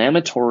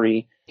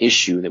inflammatory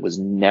issue that was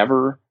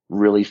never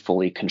really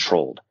fully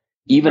controlled,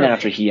 even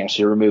after he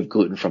actually removed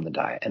gluten from the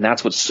diet. And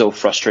that's what's so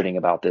frustrating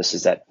about this,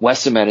 is that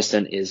Western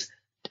medicine is,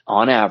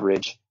 on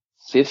average,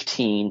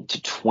 15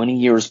 to 20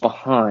 years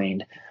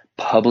behind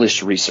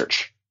published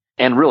research.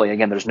 And really,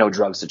 again, there's no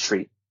drugs to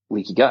treat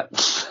leaky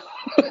gut.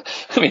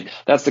 I mean,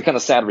 that's the kind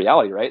of sad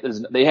reality, right?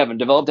 They haven't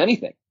developed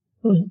anything.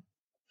 Mm-hmm.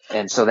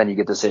 And so then you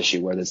get this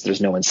issue where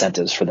there's no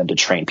incentives for them to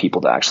train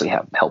people to actually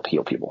help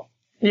heal people.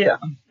 Yeah.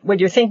 When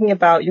you're thinking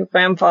about your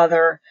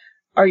grandfather,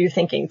 are you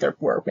thinking there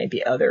were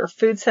maybe other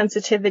food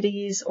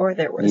sensitivities, or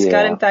there was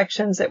gut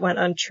infections that went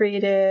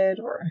untreated,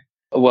 or?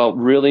 Well,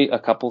 really a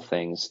couple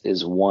things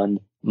is,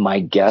 one, my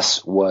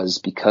guess was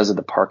because of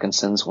the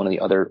Parkinson's, one of the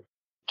other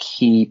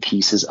key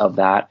pieces of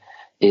that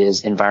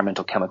is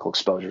environmental chemical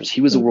exposures. He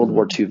was a World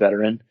War II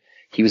veteran.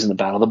 He was in the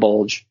Battle of the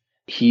Bulge.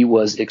 He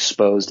was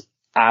exposed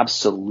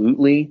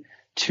absolutely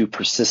to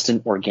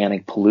persistent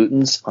organic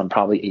pollutants on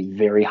probably a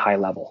very high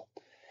level.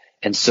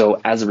 And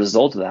so as a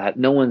result of that,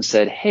 no one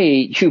said, hey,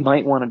 you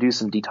might want to do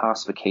some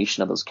detoxification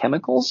of those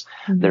chemicals.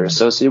 Mm-hmm. They're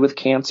associated with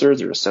cancers,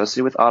 they're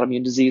associated with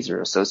autoimmune disease,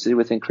 they're associated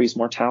with increased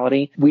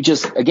mortality. We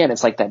just, again,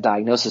 it's like that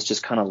diagnosis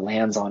just kind of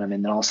lands on him,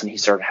 and then all of a sudden he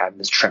started having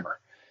this tremor.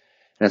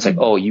 And it's like,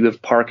 oh, you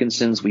have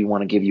Parkinson's, we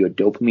want to give you a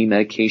dopamine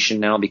medication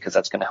now because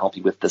that's going to help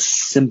you with the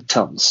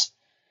symptoms,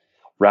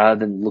 rather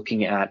than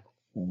looking at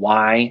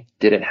why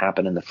did it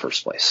happen in the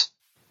first place.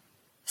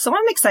 So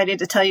I'm excited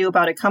to tell you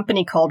about a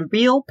company called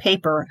Real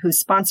Paper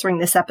who's sponsoring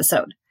this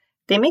episode.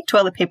 They make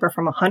toilet paper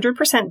from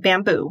 100%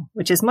 bamboo,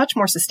 which is much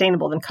more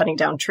sustainable than cutting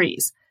down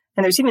trees.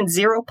 And there's even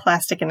zero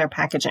plastic in their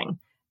packaging.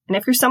 And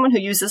if you're someone who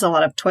uses a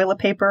lot of toilet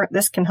paper,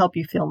 this can help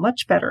you feel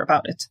much better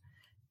about it.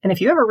 And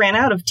if you ever ran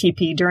out of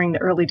TP during the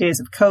early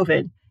days of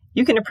COVID,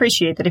 you can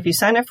appreciate that if you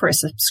sign up for a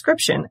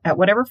subscription at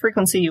whatever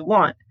frequency you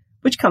want,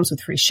 which comes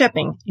with free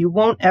shipping, you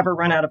won't ever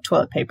run out of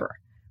toilet paper.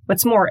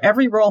 What's more,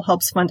 every roll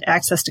helps fund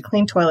access to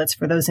clean toilets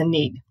for those in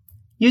need.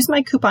 Use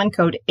my coupon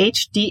code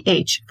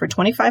HDH for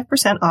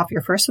 25% off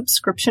your first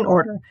subscription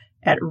order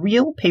at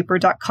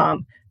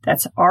realpaper.com.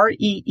 That's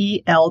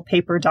REEL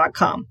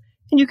paper.com.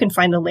 And you can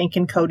find the link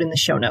and code in the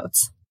show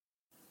notes.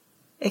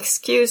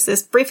 Excuse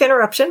this brief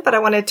interruption, but I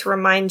wanted to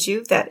remind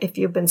you that if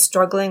you've been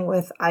struggling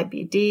with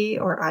IBD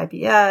or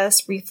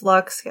IBS,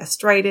 reflux,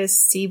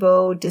 gastritis,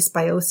 SIBO,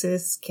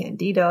 dysbiosis,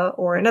 candida,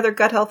 or another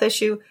gut health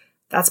issue,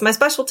 that's my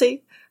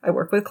specialty. I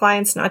work with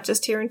clients not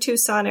just here in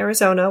Tucson,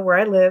 Arizona, where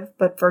I live,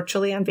 but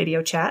virtually on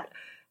video chat.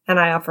 And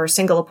I offer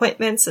single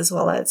appointments as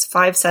well as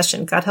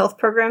 5-session gut health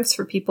programs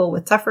for people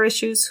with tougher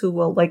issues who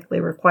will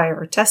likely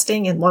require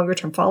testing and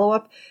longer-term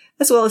follow-up,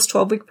 as well as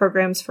 12-week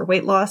programs for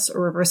weight loss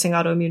or reversing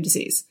autoimmune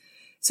disease.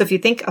 So if you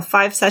think a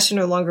 5-session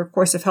or longer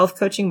course of health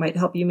coaching might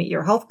help you meet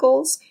your health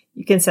goals,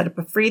 you can set up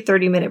a free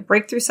 30-minute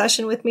breakthrough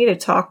session with me to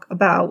talk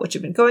about what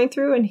you've been going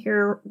through and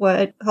hear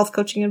what health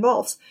coaching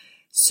involves.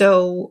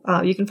 So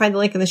you can find the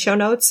link in the show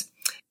notes.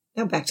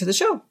 Now back to the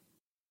show.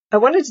 I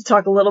wanted to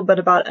talk a little bit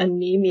about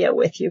anemia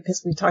with you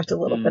because we talked a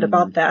little bit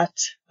about that,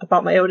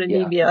 about my own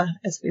anemia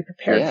as we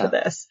prepared for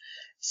this.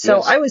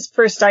 So I was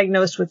first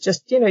diagnosed with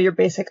just, your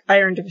basic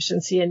iron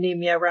deficiency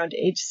anemia around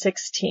age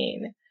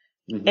 16.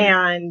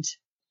 And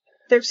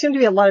there seemed to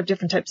be a lot of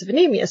different types of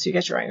anemia. So you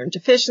get your iron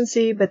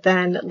deficiency, but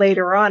then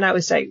later on I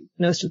was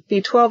diagnosed with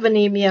B12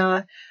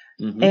 anemia.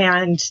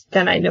 And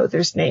then I know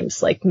there's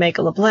names like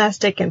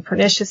megaloblastic and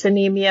pernicious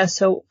anemia.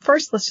 So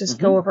first let's just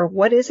go over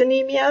what is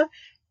anemia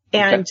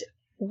and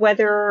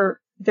whether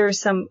there's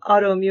some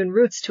autoimmune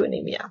roots to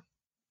anemia.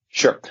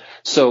 Sure.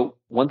 So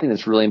one thing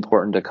that's really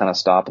important to kind of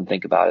stop and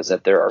think about is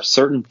that there are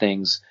certain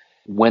things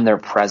when they're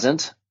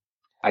present,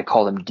 I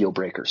call them deal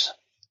breakers.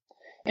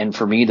 And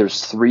for me,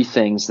 there's 3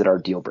 things that are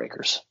deal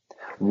breakers.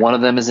 One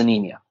of them is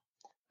anemia.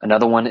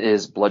 Another one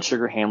is blood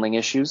sugar handling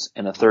issues.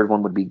 And a third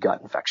one would be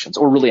gut infections,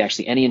 or really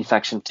actually any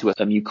infection to a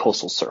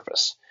mucosal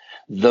surface.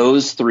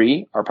 Those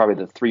 3 are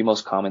probably the 3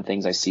 most common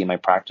things I see in my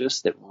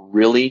practice that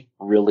really,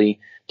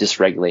 really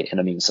dysregulate an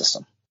immune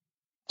system.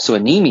 So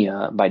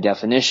anemia, by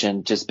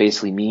definition, just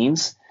basically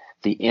means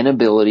the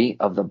inability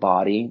of the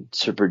body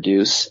to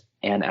produce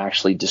and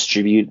actually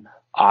distribute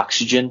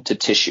oxygen to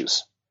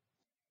tissues.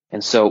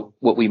 And so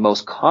what we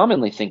most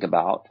commonly think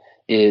about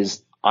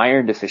is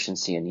iron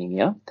deficiency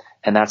anemia,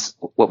 and that's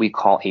what we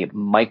call a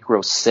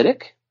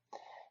microcytic,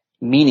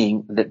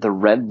 meaning that the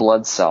red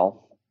blood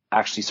cell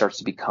actually starts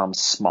to become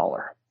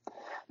smaller.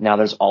 Now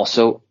there's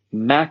also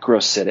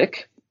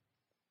macrocytic,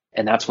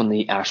 and that's when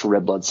the actual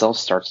red blood cell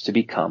starts to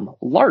become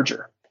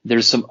larger.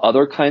 There's some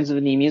other kinds of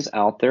anemias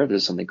out there.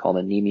 There's something called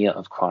anemia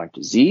of chronic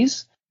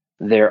disease.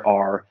 There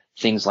are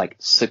things like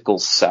sickle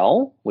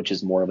cell, which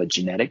is more of a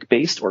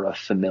genetic-based or a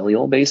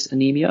familial-based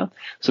anemia.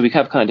 So we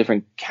have kind of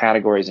different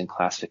categories and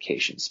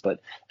classifications. But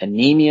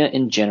anemia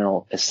in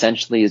general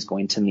essentially is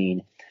going to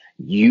mean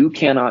you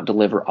cannot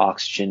deliver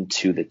oxygen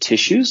to the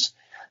tissues.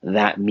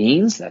 That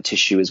means that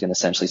tissue is going to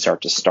essentially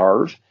start to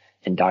starve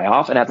and die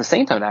off. And at the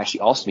same time, it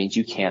actually also means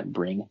you can't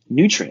bring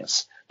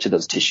nutrients to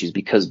those tissues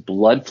because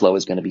blood flow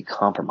is going to be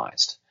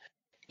compromised.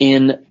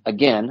 In,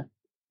 again,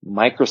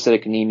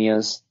 microcytic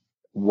anemias,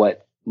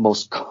 what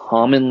most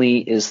commonly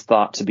is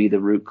thought to be the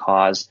root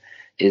cause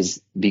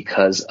is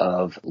because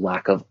of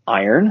lack of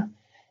iron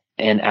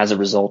and as a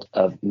result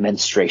of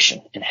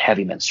menstruation and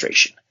heavy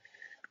menstruation.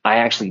 I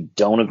actually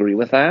don't agree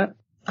with that.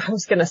 I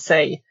was going to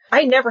say,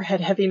 I never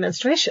had heavy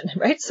menstruation,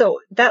 right? So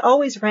that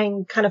always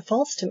rang kind of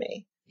false to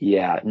me.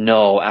 Yeah,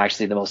 no,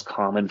 actually the most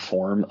common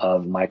form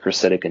of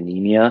microcytic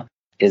anemia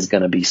is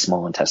going to be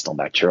small intestinal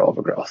bacterial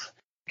overgrowth.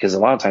 Because a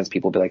lot of times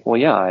people will be like, well,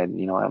 yeah,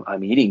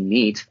 I'm eating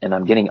meat and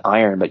I'm getting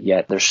iron, but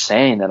yet they're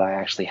saying that I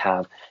actually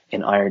have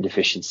an iron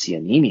deficiency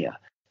anemia.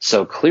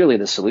 So clearly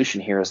the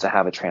solution here is to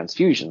have a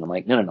transfusion. I'm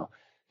like, no.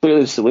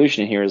 Clearly the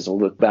solution here is to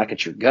look back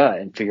at your gut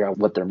and figure out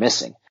what they're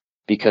missing,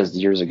 because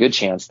there's a good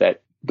chance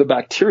that the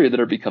bacteria that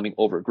are becoming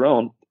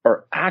overgrown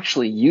are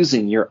actually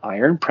using your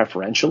iron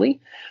preferentially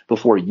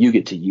before you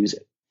get to use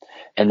it.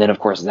 And then, of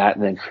course, that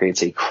then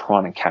creates a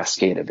chronic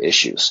cascade of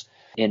issues.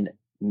 In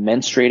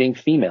menstruating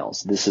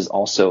females, this is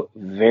also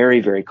very,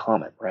 very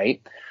common,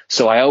 right?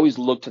 So I always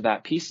look to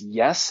that piece.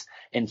 Yes.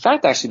 In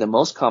fact, actually, the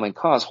most common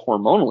cause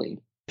hormonally,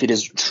 if it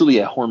is truly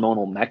a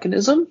hormonal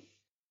mechanism,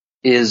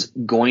 is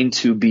going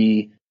to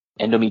be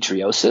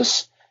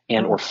endometriosis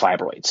and or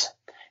fibroids.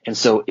 And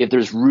so if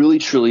there's really,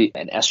 truly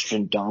an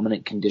estrogen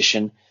dominant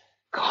condition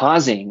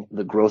causing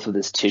the growth of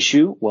this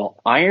tissue, well,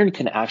 iron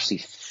can actually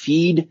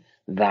feed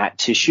that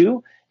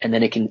tissue, and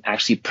then it can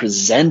actually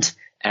present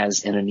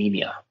as an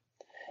anemia.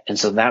 And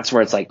so that's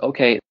where it's like,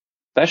 okay,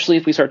 especially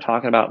if we start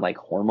talking about like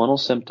hormonal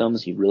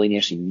symptoms, you really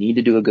actually need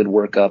to do a good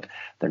workup.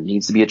 There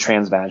needs to be a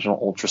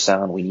transvaginal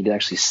ultrasound. We need to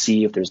actually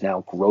see if there's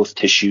now growth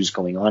tissues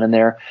going on in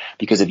there,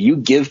 because if you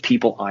give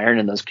people iron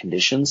in those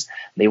conditions,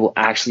 they will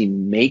actually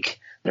make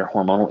their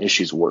hormonal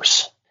issues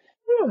worse.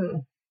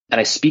 And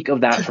I speak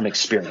of that from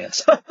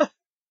experience.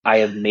 I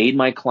have made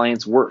my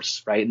clients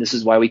worse, right? And this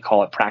is why we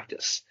call it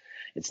practice.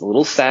 It's a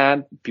little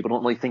sad. People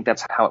don't really think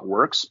that's how it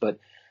works, but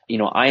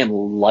I am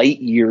light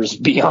years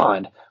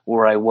beyond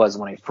where I was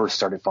when I first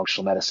started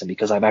functional medicine,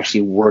 because I've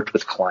actually worked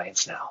with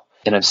clients now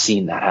and I've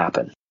seen that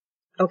happen.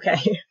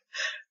 Okay.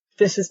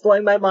 This is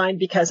blowing my mind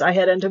because I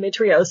had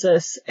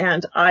endometriosis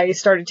and I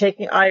started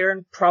taking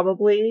iron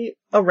probably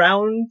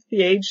around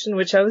the age in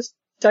which I was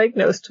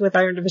diagnosed with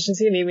iron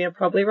deficiency anemia,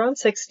 probably around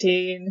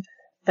 16.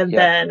 And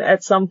then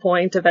at some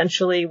point,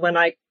 eventually, when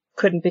I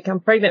couldn't become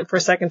pregnant for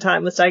a second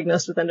time, was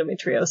diagnosed with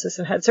endometriosis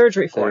and had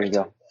surgery for it.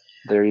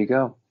 There you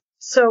go.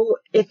 So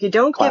if you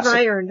don't give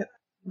iron,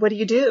 what do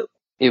you do?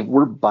 If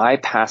we're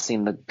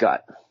bypassing the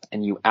gut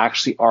and you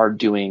actually are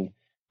doing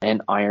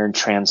an iron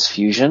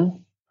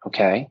transfusion,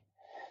 okay,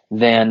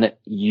 then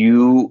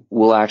you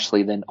will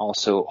actually then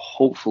also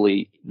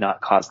hopefully not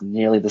cause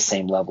nearly the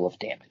same level of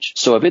damage.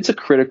 So if it's a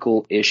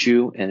critical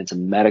issue and it's a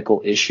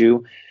medical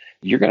issue,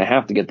 you're going to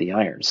have to get the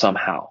iron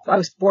somehow. I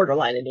was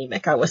borderline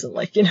anemic. I wasn't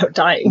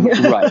dying.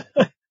 Right.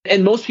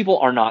 And most people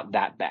are not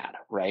that bad,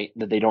 right?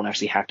 That they don't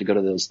actually have to go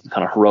to those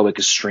kind of heroic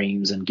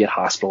extremes and get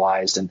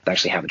hospitalized and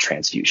actually have a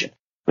transfusion.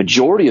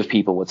 Majority of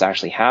people, what's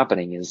actually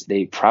happening is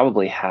they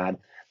probably had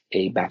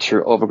a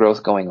bacterial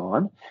overgrowth going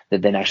on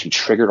that then actually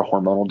triggered a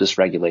hormonal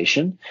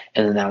dysregulation.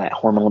 And then now that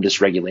hormonal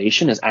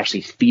dysregulation is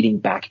actually feeding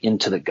back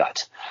into the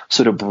gut.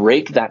 So to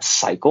break that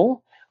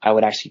cycle, I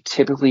would actually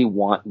typically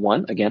want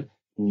one, again,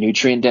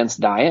 nutrient dense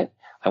diet.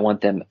 I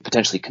want them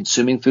potentially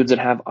consuming foods that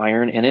have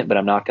iron in it, but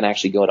I'm not going to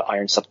actually go to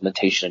iron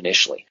supplementation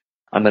initially.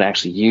 I'm going to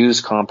actually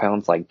use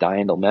compounds like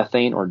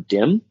diindolylmethane or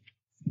DIM.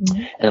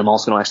 Mm-hmm. And I'm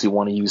also going to actually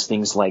want to use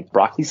things like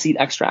broccoli seed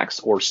extracts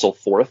or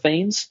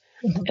sulforaphanes.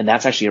 Mm-hmm. And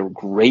that's actually a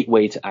great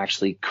way to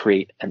actually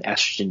create an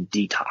estrogen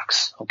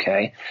detox.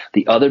 Okay.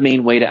 The other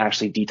main way to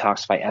actually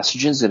detoxify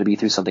estrogen is going to be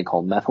through something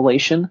called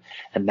methylation.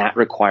 And that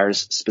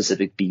requires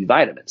specific B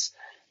vitamins.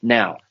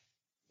 Now,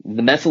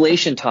 the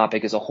methylation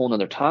topic is a whole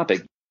nother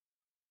topic.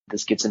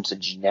 This gets into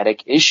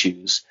genetic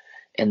issues.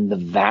 And the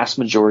vast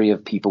majority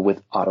of people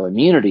with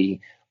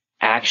autoimmunity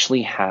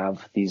actually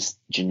have these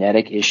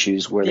genetic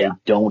issues where they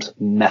don't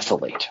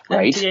methylate,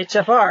 right?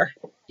 DHFR.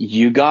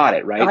 You got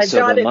it, right? I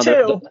got it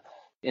too.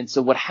 And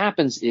so what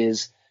happens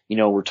is,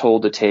 we're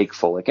told to take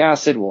folic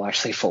acid. Well,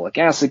 actually, folic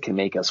acid can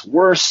make us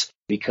worse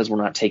because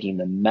we're not taking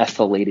the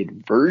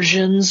methylated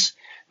versions,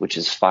 which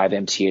is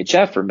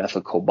 5-MTHF or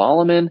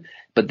methylcobalamin.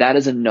 But that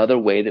is another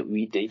way that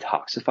we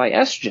detoxify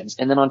estrogens.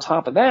 And then on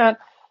top of that,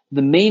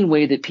 the main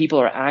way that people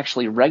are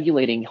actually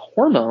regulating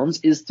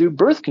hormones is through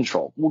birth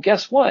control. Well,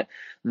 guess what?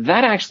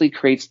 That actually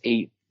creates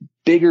a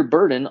bigger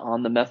burden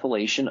on the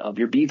methylation of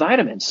your B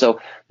vitamins. So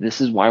this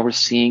is why we're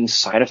seeing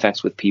side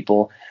effects with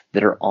people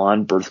that are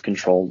on birth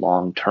control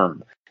long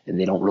term. And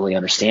they don't really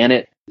understand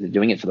it. They're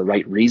doing it for the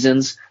right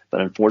reasons,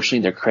 but unfortunately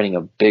they're creating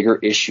a bigger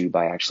issue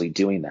by actually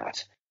doing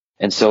that.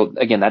 And so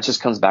again, that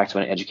just comes back to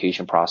an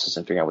education process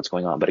and figuring out what's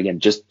going on. But again,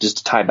 just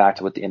to tie back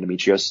to what the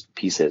endometriosis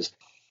piece is,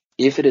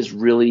 if it is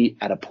really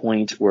at a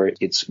point where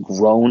it's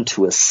grown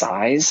to a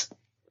size,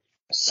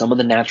 some of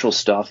the natural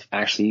stuff,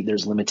 actually,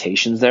 there's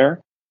limitations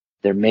there.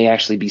 There may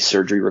actually be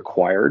surgery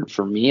required.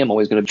 For me, I'm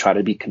always going to try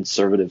to be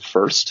conservative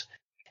first.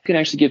 You can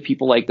actually give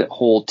people like the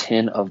whole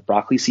tin of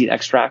broccoli seed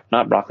extract,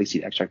 not broccoli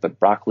seed extract, but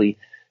broccoli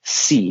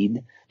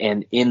seed,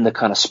 and in the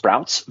kind of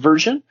sprouts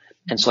version.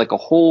 And so like a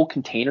whole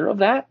container of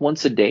that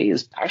once a day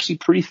is actually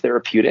pretty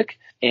therapeutic.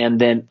 And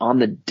then on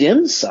the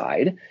DIM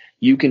side,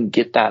 you can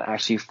get that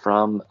actually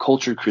from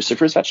cultured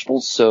cruciferous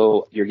vegetables.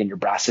 So you're getting your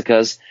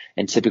brassicas,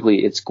 and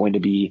typically it's going to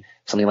be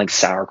something like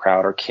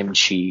sauerkraut or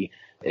kimchi.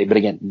 But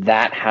again,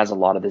 that has a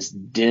lot of this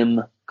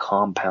DIM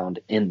compound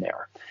in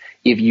there.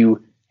 If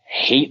you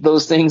hate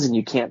those things and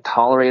you can't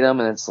tolerate them,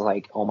 and it's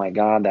like, oh my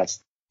God,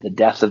 that's the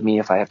death of me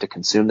if I have to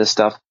consume this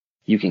stuff,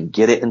 you can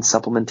get it in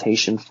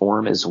supplementation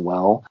form as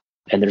well.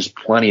 And there's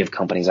plenty of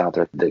companies out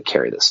there that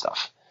carry this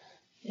stuff.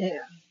 Yeah.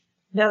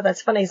 No,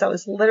 that's funny. So I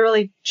was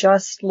literally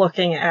just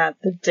looking at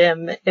the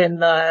DIM in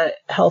the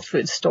health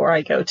food store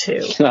I go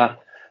to.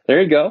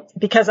 There you go.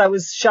 Because I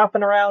was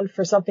shopping around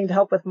for something to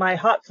help with my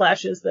hot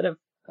flashes that have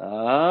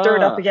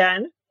stirred up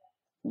again.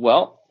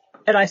 Well.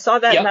 And I saw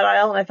that in that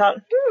aisle and I thought,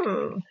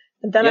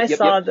 And then I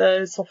saw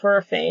the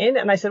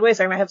sulforaphane and I said, wait a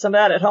second, I have some of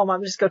that at home.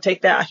 I'm just go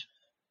take that.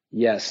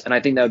 Yes. And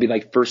I think that would be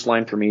like first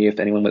line for me if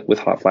anyone with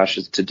hot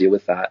flashes to deal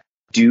with that.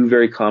 Do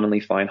very commonly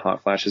find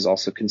hot flashes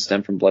also can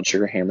stem from blood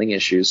sugar handling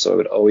issues. So I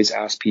would always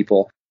ask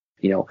people,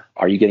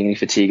 are you getting any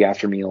fatigue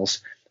after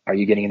meals? Are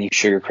you getting any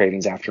sugar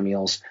cravings after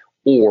meals?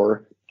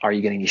 Or are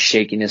you getting any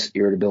shakiness,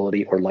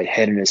 irritability, or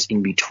lightheadedness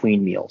in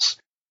between meals?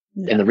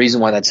 No. And the reason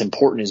why that's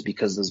important is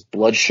because those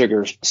blood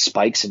sugar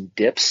spikes and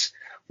dips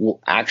will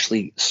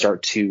actually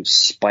start to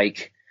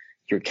spike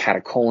your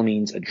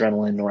catecholamines,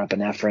 adrenaline,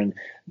 norepinephrine.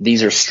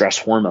 These are stress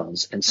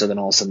hormones. And so then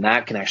all of a sudden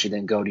that can actually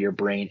then go to your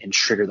brain and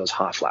trigger those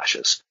hot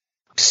flashes,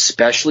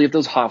 especially if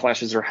those hot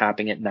flashes are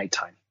happening at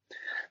nighttime.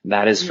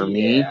 That is for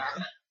me,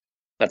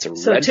 that's a red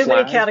flag. So too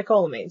many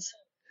catecholamines.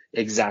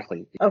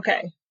 Exactly.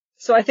 Okay.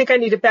 So I think I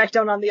need to back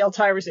down on the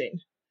L-tyrosine.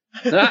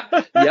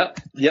 Yep.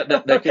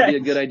 That could be a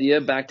good idea.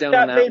 Back down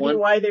on that one. That may be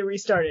why they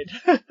restarted.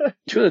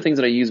 Two of the things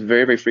that I use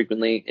very, very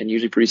frequently and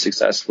usually pretty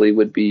successfully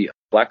would be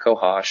black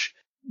cohosh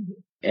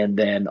and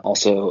then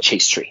also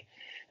chase tree.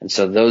 And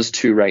so those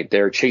two right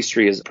there, chase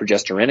tree is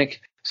progesteronic.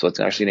 So it's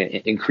actually going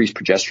to increase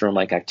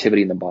progesterone-like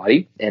activity in the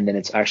body. And then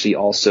it's actually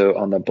also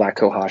on the black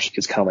cohosh,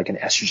 it's kind of like an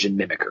estrogen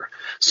mimicker.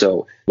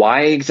 So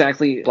why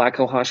exactly black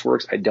cohosh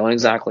works, I don't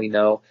exactly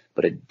know,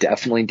 but it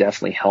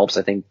definitely helps.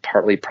 I think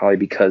partly probably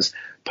because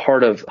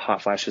part of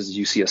hot flashes is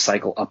you see a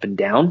cycle up and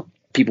down.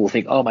 People will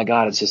think, oh my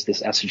God, it's just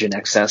this estrogen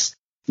excess.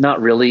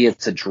 Not really.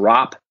 It's a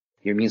drop.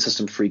 Your immune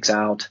system freaks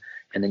out,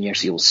 and then you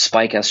actually will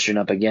spike estrogen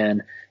up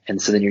again.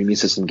 And so then your immune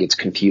system gets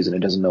confused and it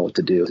doesn't know what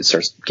to do. It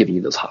starts giving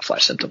you those hot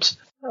flash symptoms.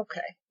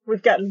 Okay.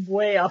 We've gotten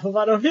way off of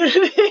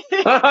autoimmunity.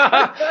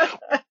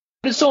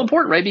 It's so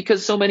important, right?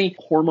 Because so many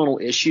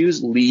hormonal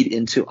issues lead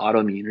into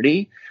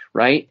autoimmunity,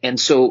 right? And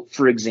so,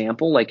 for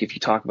example, like if you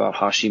talk about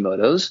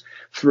Hashimoto's,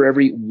 for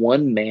every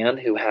one man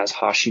who has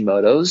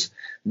Hashimoto's,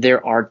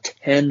 there are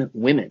 10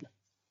 women,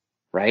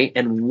 right?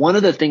 And one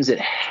of the things that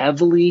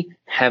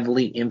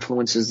heavily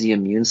influences the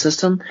immune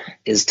system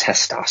is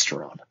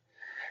testosterone.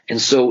 And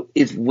so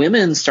if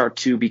women start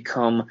to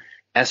become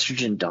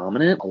estrogen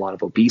dominant, a lot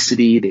of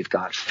obesity, they've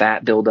got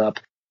fat buildup,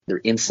 their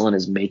insulin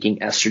is making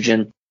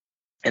estrogen,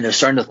 and they're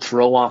starting to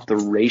throw off the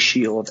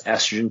ratio of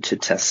estrogen to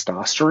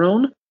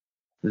testosterone,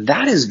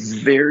 that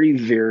is very,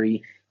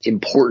 very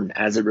important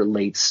as it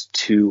relates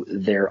to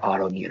their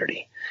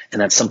autoimmunity.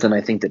 And that's something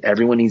I think that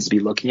everyone needs to be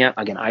looking at.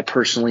 Again, I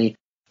personally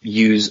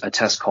use a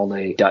test called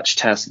a Dutch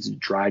test. It's a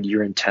dried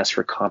urine test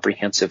for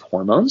comprehensive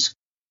hormones.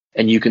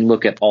 And you can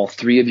look at all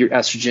three of your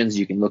estrogens.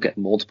 You can look at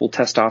multiple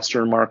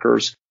testosterone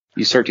markers.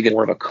 You start to get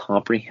more of a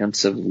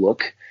comprehensive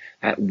look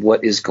at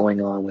what is going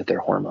on with their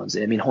hormones.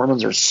 I mean,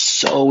 hormones are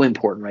so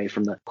important, right?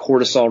 From the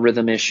cortisol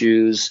rhythm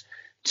issues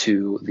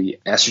to the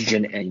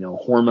estrogen and,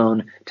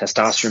 hormone,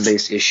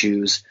 testosterone-based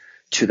issues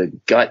to the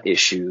gut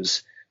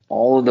issues.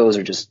 All of those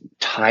are just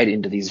tied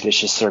into these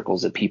vicious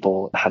circles that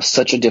people have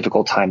such a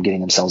difficult time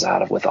getting themselves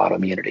out of with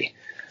autoimmunity.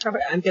 Okay,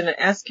 I'm going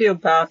to ask you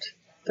about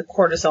the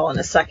cortisol in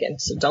a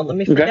second, so don't let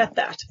me forget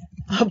that.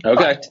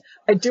 But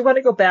I do want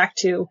to go back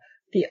to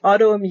the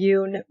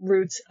autoimmune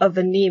roots of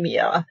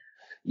anemia.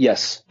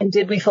 Yes. And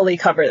did we fully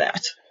cover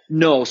that?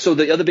 No. So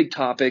the other big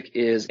topic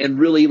is, and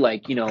really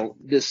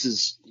this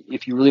is,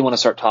 if you really want to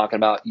start talking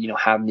about,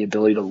 having the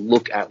ability to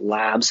look at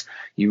labs,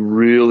 you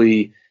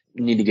really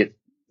need to get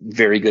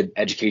very good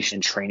education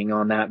and training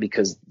on that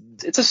because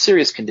it's a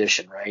serious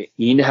condition, right?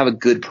 You need to have a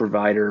good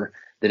provider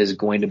that is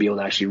going to be able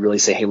to actually really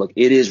say, hey, look,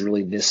 it is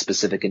really this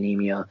specific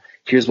anemia.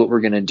 Here's what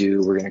we're going to do.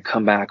 We're going to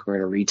come back.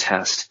 We're going to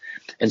retest.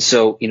 And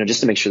so,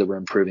 just to make sure that we're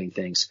improving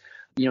things.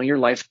 Your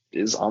life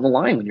is on the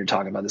line when you're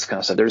talking about this kind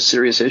of stuff. There's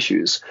serious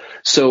issues.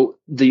 So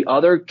the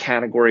other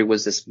category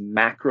was this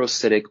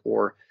macrocytic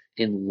or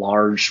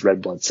enlarged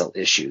red blood cell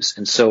issues.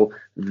 And so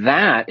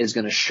that is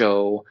going to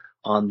show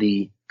on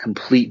the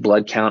complete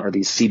blood count or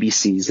these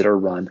CBCs that are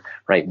run,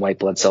 right? White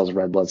blood cells,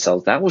 red blood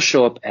cells. That will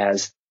show up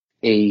as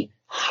a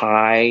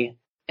high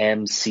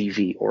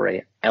MCV or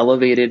a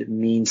elevated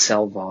mean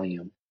cell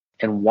volume.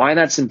 And why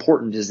that's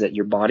important is that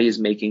your body is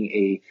making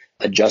a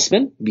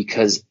adjustment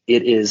because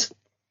it is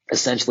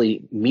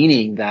essentially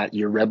meaning that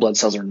your red blood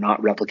cells are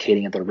not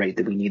replicating at the rate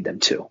that we need them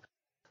to.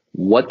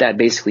 What that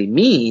basically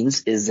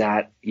means is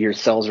that your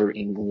cells are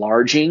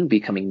enlarging,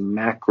 becoming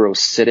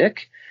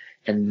macrocytic,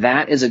 and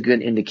that is a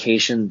good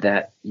indication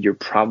that you're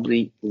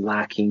probably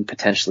lacking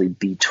potentially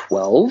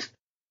B12.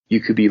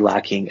 You could be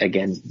lacking,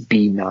 again,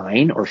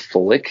 B9 or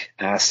folic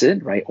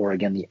acid, right? Or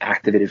again, the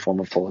activated form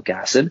of folic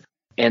acid.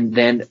 And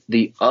then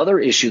the other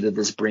issue that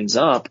this brings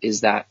up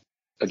is that,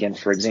 again,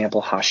 for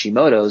example,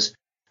 Hashimoto's,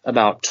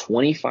 about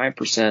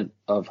 25%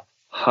 of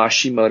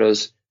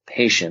Hashimoto's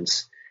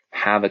patients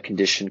have a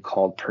condition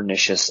called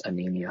pernicious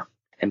anemia.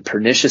 And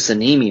pernicious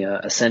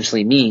anemia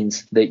essentially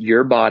means that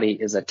your body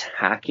is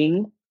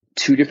attacking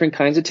two different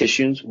kinds of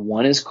tissues.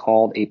 One is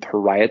called a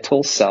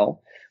parietal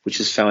cell, which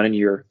is found in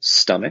your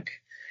stomach.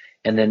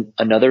 And then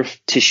another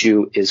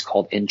tissue is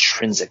called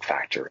intrinsic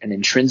factor. And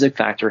intrinsic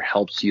factor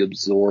helps you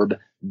absorb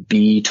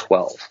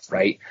B12,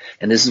 right?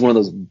 And this is one of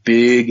those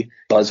big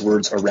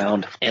buzzwords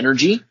around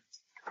energy.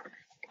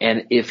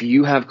 And if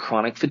you have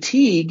chronic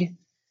fatigue,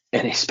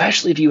 and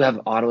especially if you have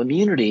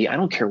autoimmunity, I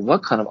don't care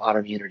what kind of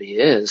autoimmunity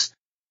it is,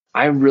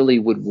 I really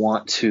would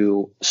want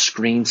to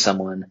screen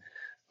someone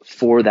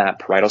for that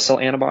parietal cell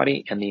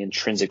antibody and the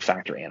intrinsic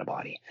factor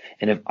antibody.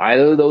 And if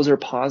either of those are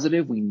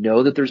positive, we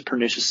know that there's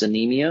pernicious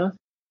anemia,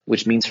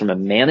 which means from a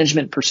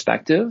management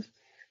perspective,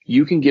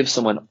 you can give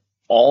someone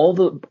all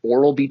the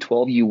oral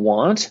B12 you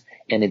want,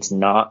 and it's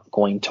not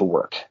going to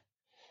work.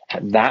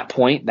 At that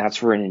point,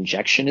 that's where an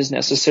injection is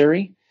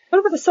necessary. What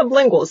about the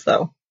sublinguals,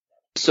 though?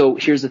 So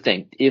here's the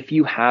thing. If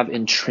you have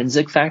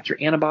intrinsic factor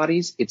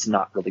antibodies, it's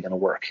not really going to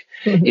work.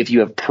 If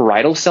you have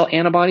parietal cell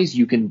antibodies,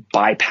 you can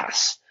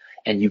bypass,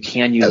 and you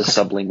can use a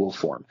sublingual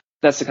form.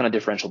 That's the kind of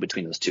differential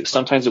between those two.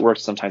 Sometimes it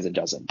works, sometimes it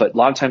doesn't. But a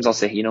lot of times I'll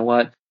say, hey, you know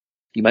what?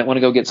 You might want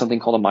to go get something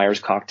called a Myers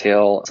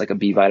cocktail. It's like a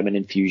B vitamin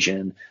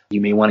infusion.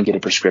 You may want to get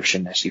a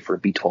prescription actually for a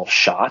B12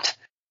 shot.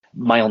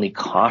 My only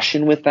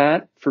caution with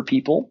that for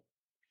people,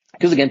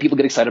 because again, people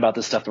get excited about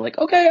this stuff. They're like,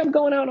 okay, I'm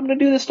going out, I'm going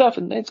to do this stuff,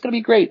 and it's going to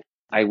be great.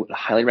 I would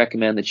highly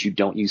recommend that you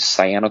don't use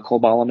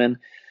cyanocobalamin.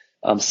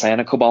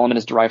 Cyanocobalamin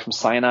is derived from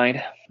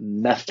cyanide.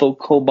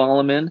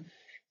 Methylcobalamin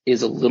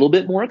is a little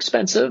bit more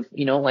expensive,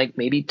 like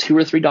maybe $2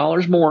 or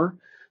 $3 more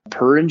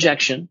per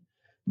injection,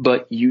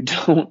 but you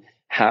don't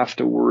have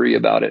to worry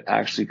about it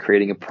actually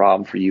creating a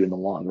problem for you in the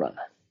long run.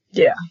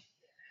 Yeah.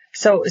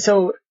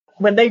 So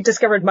when they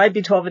discovered my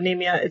B12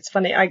 anemia, it's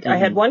funny. I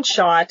had one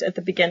shot at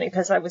the beginning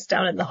because I was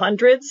down in the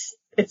hundreds.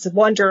 It's a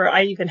wonder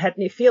I even had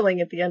any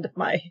feeling at the end of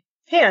my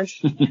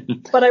hands,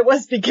 but I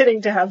was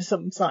beginning to have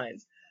some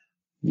signs.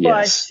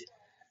 Yes.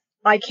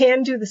 I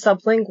can do the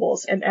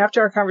sublinguals. And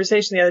after our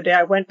conversation the other day,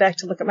 I went back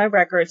to look at my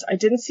records. I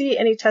didn't see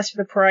any test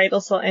for the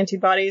parietal cell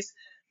antibodies,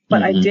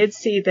 but I did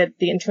see that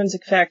the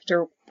intrinsic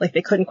factor, like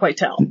they couldn't quite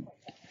tell.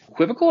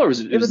 Equivocal, or it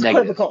was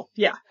negative? Equivocal.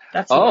 Yeah.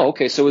 That's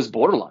okay. So it was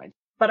borderline.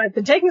 But I've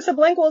been taking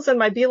sublinguals and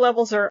my B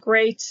levels are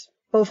great,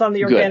 both on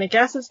the organic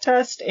acids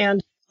test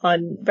and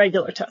on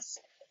regular tests.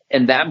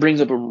 And that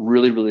brings up a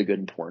really, really good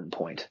important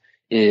point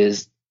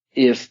is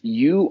if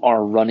you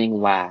are running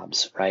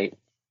labs, right,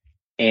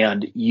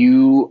 and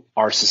you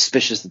are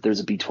suspicious that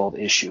there's a B12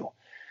 issue,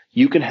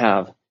 you can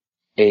have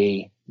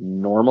a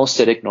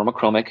normocytic,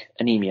 normochromic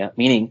anemia,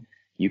 meaning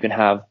you can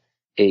have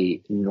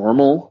a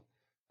normal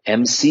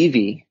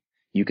MCV,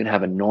 you can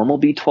have a normal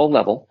B12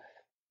 level.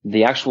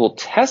 The actual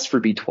test for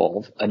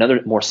B12,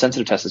 another more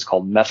sensitive test is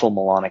called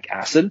methylmalonic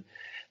acid.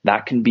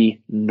 That can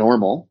be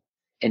normal,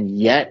 and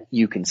yet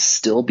you can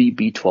still be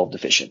B12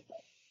 deficient.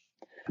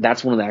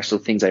 That's one of the actual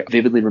things I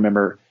vividly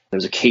remember. There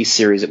was a case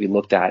series that we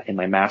looked at in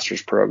my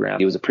master's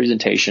program. It was a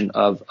presentation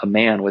of a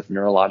man with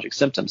neurologic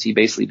symptoms. He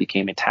basically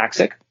became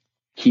ataxic.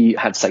 He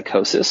had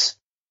psychosis.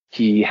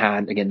 He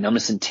had, again,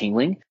 numbness and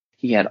tingling.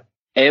 He had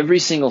every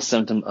single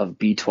symptom of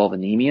B12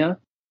 anemia,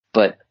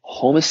 but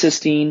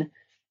homocysteine,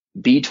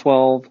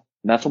 B12,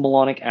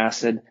 methylmalonic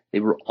acid, they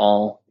were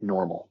all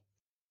normal.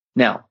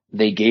 Now,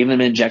 they gave him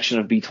an injection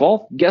of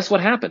B12. Guess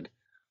what happened?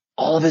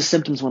 All of his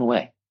symptoms went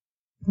away.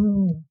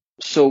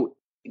 So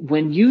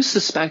when you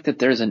suspect that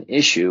there's an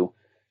issue,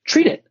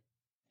 treat it,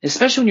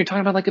 especially when you're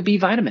talking about like a B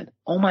vitamin.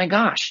 Oh my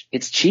gosh,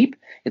 it's cheap.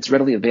 It's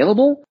readily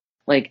available.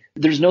 Like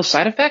there's no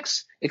side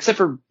effects except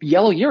for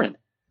yellow urine.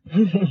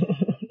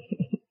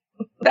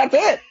 That's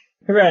it.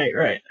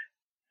 Right.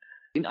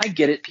 I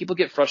get it. People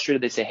get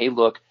frustrated. They say, hey,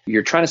 look,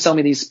 you're trying to sell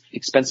me these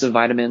expensive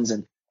vitamins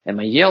and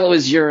my yellow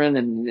is urine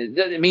and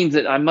it means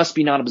that I must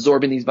be not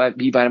absorbing these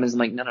B vitamins. I'm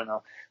like,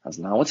 no. That's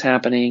not what's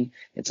happening.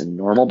 It's a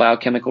normal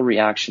biochemical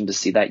reaction to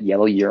see that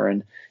yellow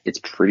urine. It's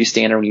pretty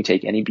standard when you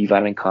take any B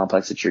vitamin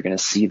complex that you're going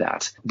to see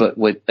that. But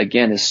what,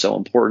 again, is so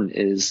important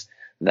is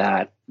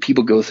that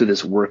people go through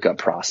this workup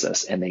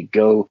process and they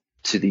go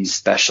to these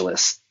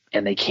specialists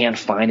and they can't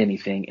find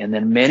anything. And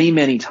then many,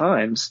 many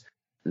times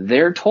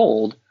they're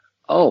told,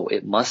 oh,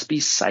 it must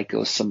be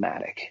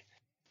psychosomatic.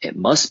 It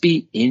must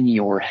be in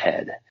your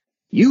head.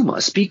 You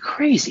must be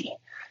crazy.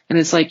 And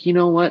it's like, you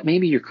know what?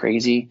 Maybe you're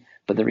crazy,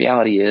 but the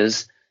reality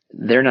is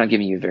they're not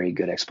giving you a very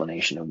good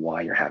explanation of why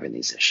you're having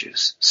these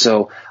issues.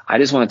 So I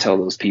just want to tell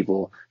those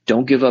people,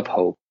 don't give up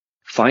hope.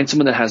 Find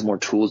someone that has more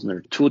tools in their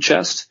tool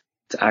chest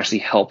to actually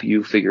help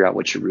you figure out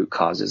what your root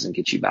cause is and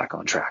get you back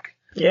on track.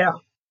 Yeah.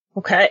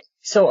 Okay.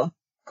 So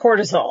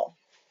cortisol.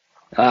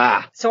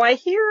 So I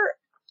hear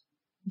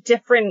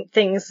different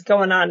things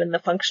going on in the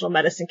functional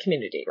medicine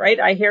community, right?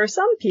 I hear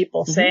some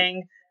people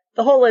saying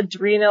the whole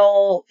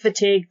adrenal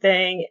fatigue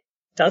thing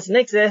doesn't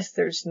exist.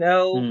 There's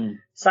no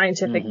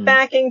scientific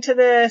backing to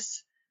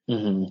this.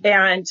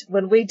 And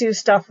when we do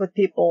stuff with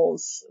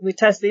we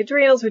test the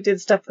adrenals, we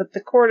did stuff with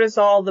the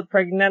cortisol, the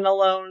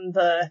pregnenolone,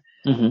 the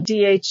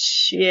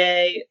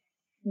DHEA,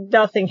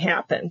 nothing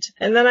happened.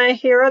 And then I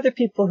hear other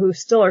people who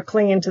still are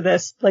clinging to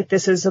this, like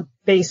this is a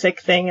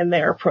basic thing in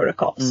their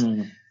protocols.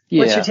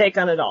 What's your take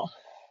on it all?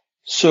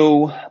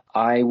 So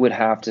I would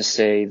have to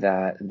say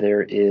that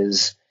there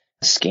is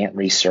scant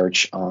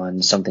research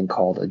on something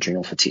called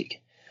adrenal fatigue.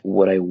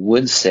 What I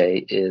would say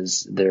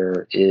is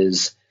there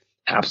is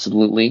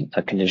absolutely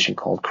a condition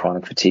called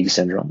chronic fatigue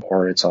syndrome,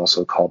 or it's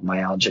also called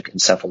myalgic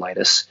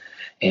encephalitis.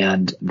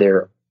 And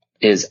there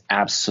is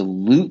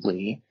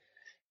absolutely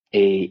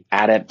a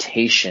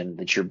adaptation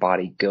that your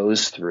body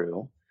goes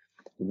through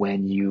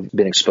when you've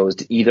been exposed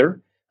to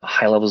either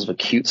high levels of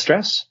acute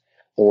stress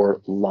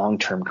or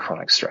long-term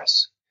chronic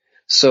stress.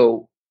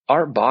 So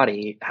our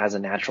body has a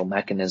natural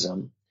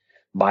mechanism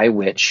by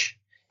which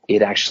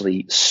it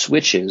actually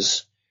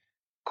switches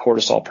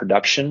cortisol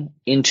production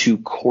into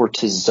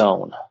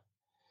cortisone.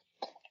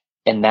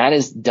 And that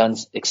is done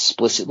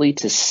explicitly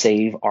to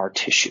save our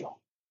tissue.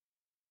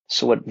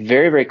 So what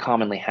very, very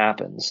commonly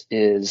happens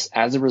is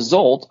as a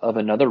result of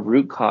another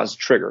root cause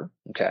trigger,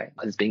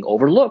 it's being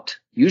overlooked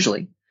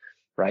usually,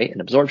 right?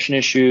 An absorption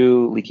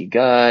issue, leaky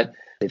gut,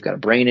 they've got a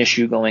brain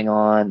issue going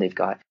on, they've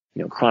got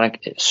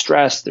chronic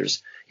stress,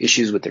 there's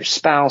issues with their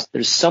spouse,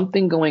 there's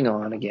something going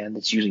on again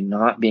that's usually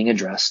not being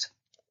addressed.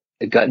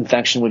 A gut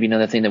infection would be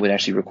another thing that would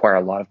actually require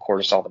a lot of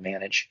cortisol to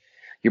manage.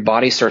 Your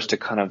body starts to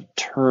kind of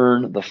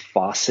turn the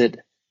faucet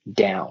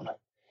down.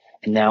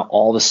 And now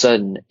all of a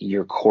sudden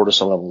your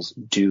cortisol levels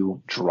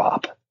do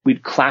drop.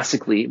 We'd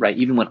classically, right,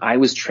 even when I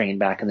was trained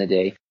back in the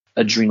day,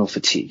 adrenal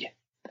fatigue.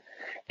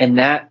 And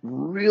that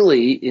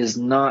really is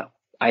not,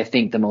 I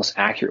think, the most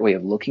accurate way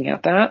of looking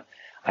at that.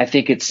 I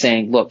think it's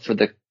saying, look, for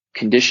the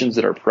conditions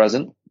that are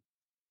present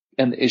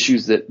and the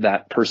issues that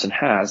that person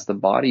has, the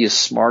body is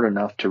smart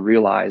enough to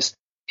realize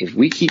if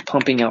we keep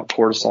pumping out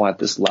cortisol at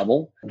this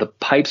level, the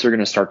pipes are going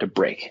to start to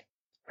break,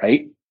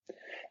 right?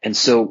 And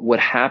so what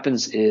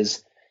happens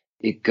is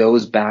it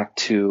goes back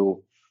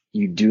to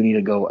you do need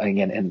to go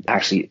again and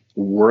actually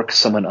work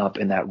someone up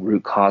in that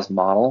root cause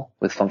model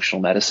with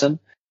functional medicine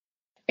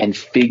and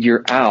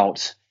figure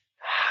out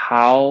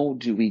how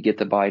do we get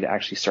the body to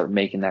actually start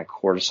making that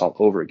cortisol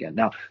over again.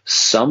 Now,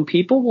 some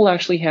people will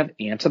actually have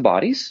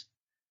antibodies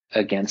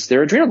against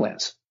their adrenal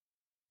glands.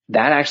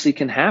 That actually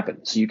can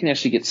happen. So you can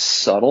actually get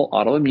subtle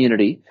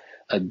autoimmunity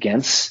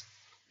against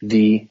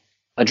the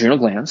adrenal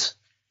glands,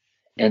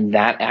 and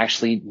that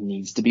actually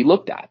needs to be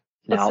looked at.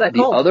 Now,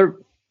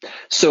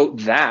 so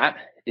that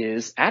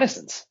is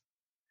Addison's.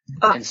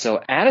 And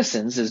so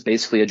Addison's is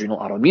basically adrenal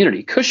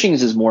autoimmunity.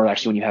 Cushing's is more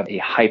actually when you have a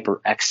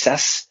hyper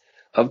excess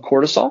of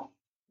cortisol.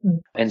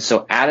 And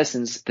so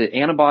Addison's, the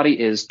antibody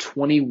is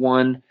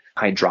 21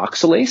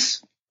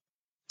 hydroxylase.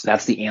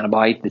 That's the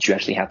antibody that you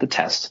actually have to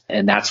test.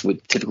 And that's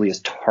what typically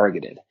is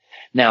targeted.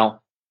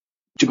 Now,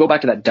 to go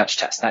back to that Dutch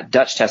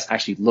test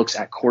actually looks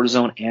at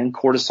cortisone and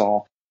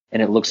cortisol,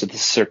 and it looks at the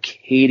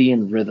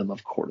circadian rhythm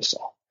of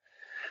cortisol.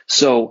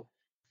 So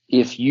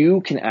if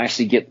you can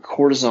actually get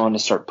cortisone to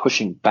start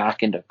pushing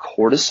back into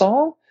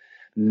cortisol,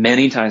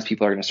 many times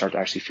people are going to start to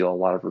actually feel a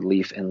lot of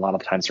relief, and a lot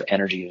of times their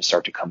energy will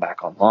start to come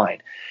back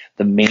online.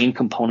 The main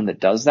component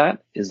that does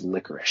that is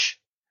licorice,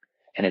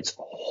 and its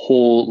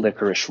whole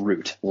licorice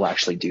root will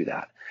actually do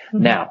that.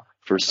 Mm-hmm. Now,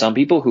 for some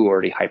people who are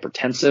already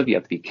hypertensive, you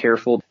have to be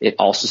careful. It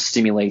also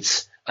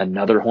stimulates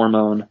another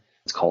hormone.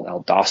 It's called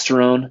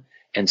aldosterone.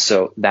 And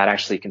so that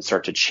actually can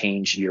start to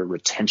change your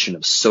retention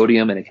of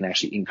sodium, and it can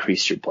actually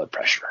increase your blood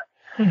pressure.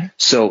 Mm-hmm.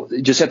 So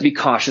you just have to be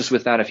cautious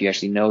with that if you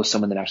actually know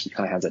someone that actually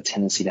kind of has a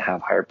tendency to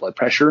have higher blood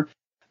pressure.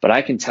 But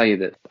I can tell you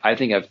that I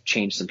think I've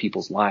changed some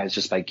people's lives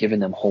just by giving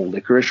them whole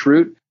licorice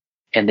root,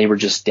 and they were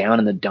just down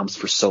in the dumps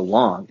for so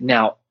long.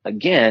 Now,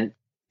 again,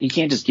 you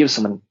can't just give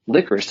someone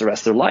licorice the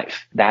rest of their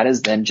life. That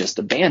is then just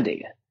a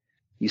Band-Aid.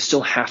 You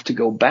still have to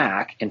go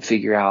back and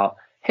figure out,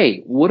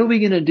 hey, what are we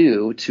going to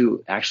do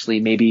to actually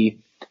maybe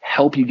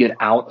help you get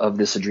out of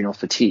this adrenal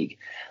fatigue?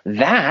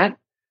 That,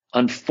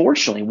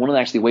 unfortunately, one of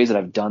the actually ways that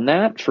I've done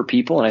that for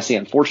people, and I say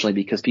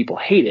unfortunately because people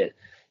hate it,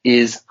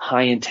 is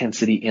high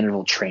intensity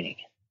interval training.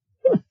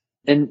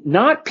 And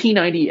not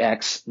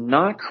P90X,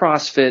 not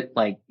CrossFit,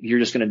 like you're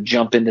just going to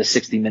jump into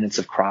 60 minutes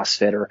of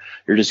CrossFit, or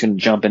you're just going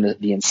to jump into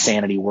the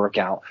insanity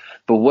workout.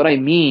 But what I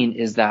mean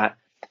is that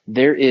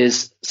there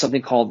is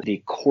something called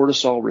the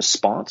cortisol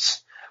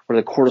response, or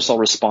the cortisol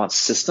response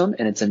system,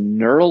 and it's a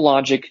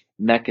neurologic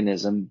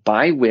mechanism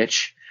by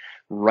which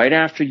right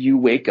after you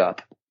wake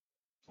up,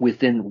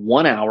 within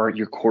 1 hour,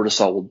 your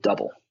cortisol will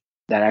double.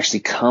 That actually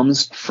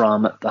comes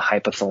from the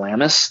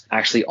hypothalamus,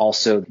 actually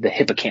also the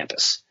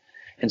hippocampus.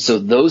 And so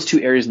those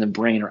two areas in the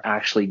brain are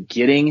actually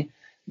getting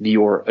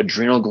your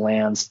adrenal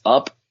glands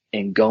up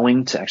and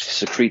going to actually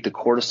secrete the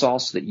cortisol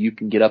so that you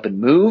can get up and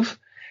move,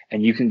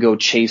 and you can go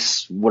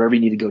chase whatever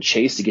you need to go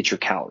chase to get your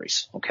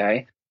calories.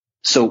 Okay.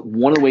 So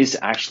one of the ways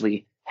to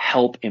actually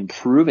help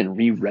improve and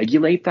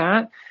re-regulate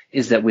that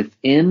is that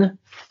within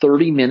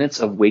 30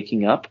 minutes of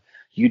waking up,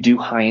 you do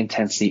high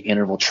intensity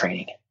interval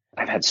training.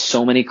 I've had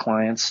so many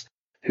clients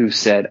who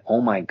said, oh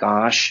my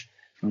gosh,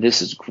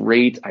 this is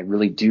great. I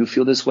really do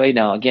feel this way.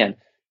 Now, again,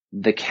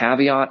 the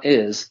caveat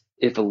is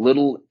if a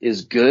little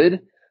is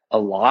good, a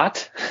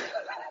lot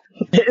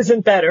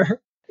isn't better.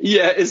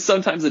 Yeah, is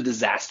sometimes a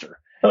disaster.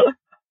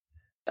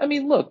 I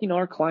mean, look,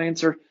 our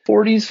clients are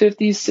 40s,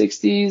 50s,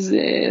 60s.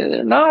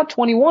 They're not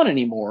 21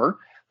 anymore.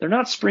 They're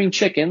not spring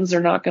chickens. They're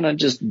not going to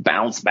just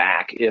bounce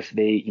back if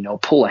they,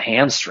 pull a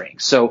hamstring.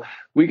 So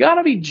we got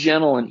to be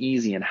gentle and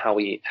easy in how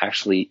we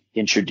actually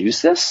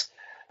introduce this.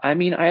 I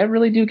mean, I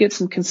really do get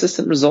some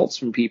consistent results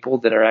from people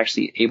that are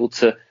actually able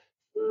to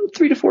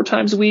 3 to 4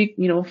 times a week,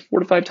 4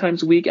 to 5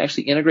 times a week,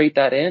 actually integrate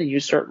that in, and you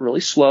start really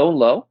slow and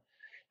low,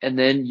 and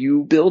then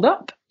you build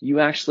up. You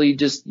actually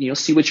just,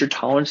 see what your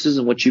tolerance is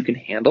and what you can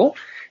handle,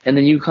 and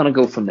then you kind of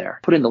go from there.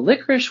 Put in the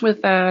licorice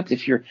with that.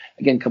 If you're,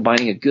 again,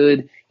 combining a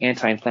good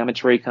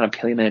anti-inflammatory kind of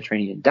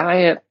Paleo-Mediterranean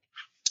diet,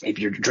 if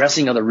you're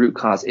addressing other root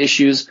cause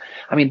issues.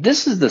 I mean,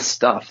 this is the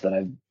stuff that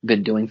I've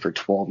been doing for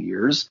 12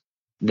 years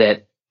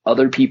that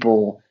other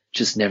people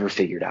just never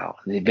figured out.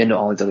 They've been to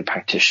all these other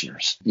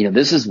practitioners.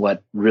 This is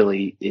what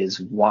really is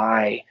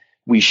why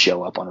we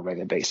show up on a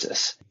regular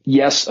basis.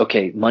 Yes,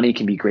 okay, money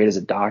can be great as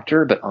a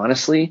doctor, but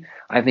honestly,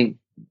 I think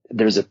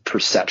there's a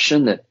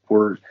perception that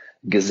we're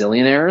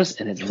gazillionaires,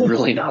 and it's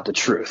really not the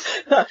truth.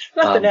 Not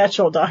the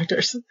natural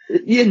doctors.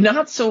 Yeah,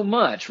 not so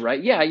much,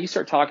 right? Yeah, you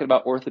start talking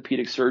about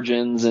orthopedic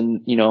surgeons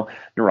and,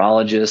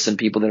 neurologists and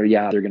people that are,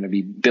 they're going to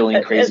be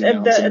billing crazy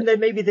amounts. And then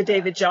maybe the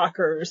David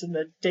Jockers and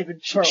the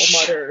David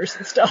Perlmutters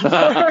and stuff.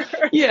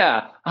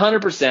 Yeah,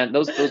 100%.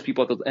 Those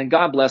people, and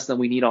God bless them.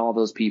 We need all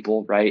those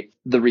people, right?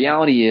 The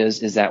reality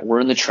is that we're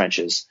in the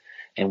trenches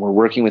and we're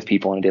working with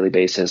people on a daily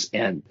basis.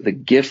 And the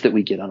gift that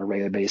we get on a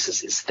regular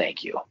basis is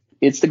thank you.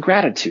 It's the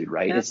gratitude,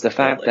 right? Absolutely. It's the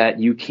fact that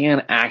you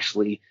can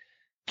actually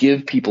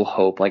give people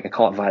hope, like I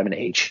call it vitamin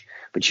H,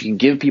 but you can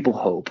give people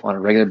hope on a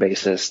regular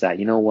basis that,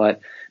 you know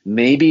what,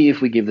 maybe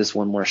if we give this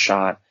one more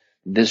shot,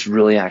 this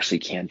really actually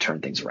can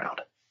turn things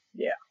around.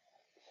 Yeah.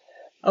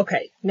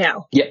 Okay.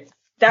 Now,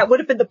 that would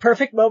have been the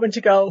perfect moment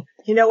to go,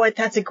 you know what,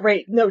 that's a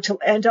great note to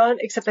end on,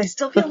 except I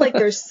still feel like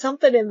there's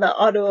something in the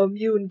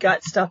autoimmune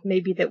gut stuff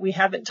maybe that we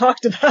haven't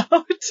talked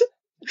about.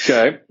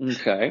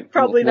 Okay.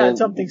 Probably not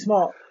something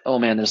small. Oh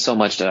man, there's so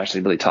much to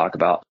actually really talk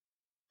about.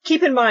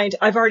 Keep in mind,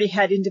 I've already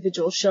had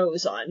individual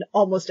shows on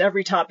almost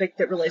every topic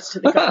that relates to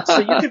the gut, so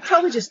you could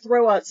probably just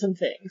throw out some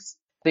things.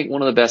 I think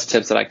one of the best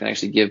tips that I can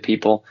actually give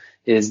people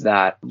is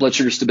that blood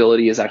sugar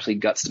stability is actually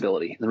gut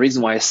stability. And the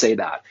reason why I say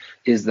that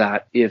is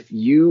that if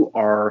you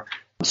are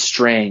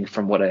straying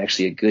from what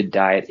actually a good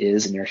diet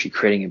is and you're actually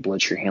creating a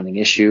blood sugar handling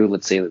issue,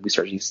 let's say that we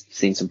start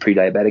seeing some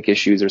pre-diabetic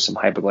issues or some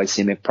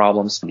hypoglycemic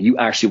problems, you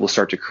actually will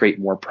start to create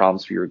more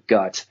problems for your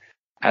gut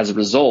as a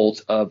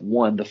result of,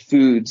 one, the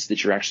foods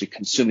that you're actually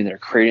consuming that are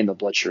creating the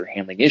blood sugar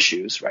handling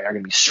issues, right, are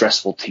going to be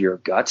stressful to your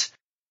gut.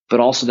 But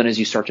also then as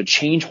you start to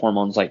change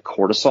hormones like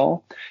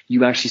cortisol,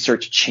 you actually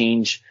start to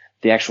change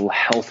the actual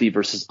healthy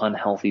versus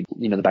unhealthy,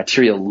 the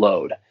bacterial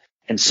load.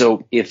 And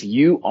so if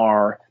you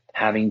are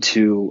having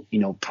to,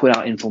 put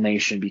out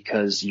inflammation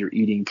because you're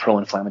eating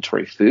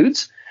pro-inflammatory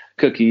foods,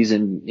 cookies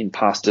and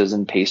pastas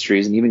and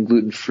pastries and even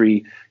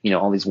gluten-free,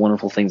 all these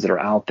wonderful things that are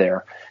out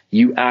there,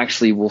 you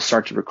actually will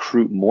start to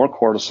recruit more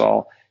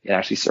cortisol. It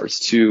actually starts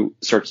to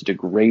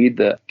degrade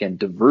the, again,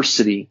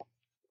 diversity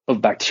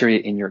of bacteria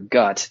in your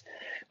gut,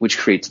 which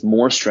creates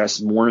more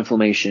stress, more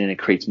inflammation, and it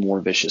creates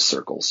more vicious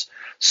circles.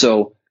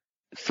 So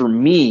for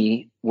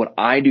me, what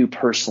I do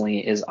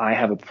personally is I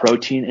have a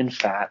protein and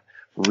fat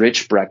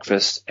rich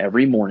breakfast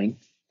every morning.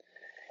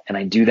 And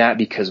I do that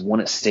because, one,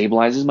 it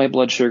stabilizes my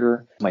blood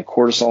sugar. My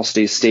cortisol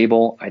stays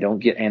stable. I don't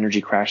get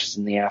energy crashes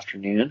in the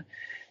afternoon.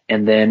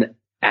 And then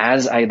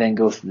as I then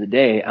go through the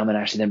day, I'm going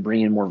to actually then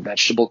bring in more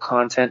vegetable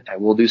content. I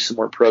will do some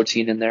more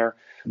protein in there,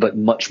 but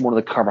much more of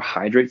the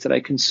carbohydrates that I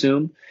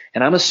consume.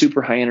 And I'm a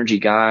super high energy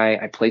guy.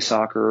 I play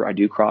soccer. I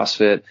do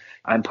CrossFit.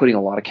 I'm putting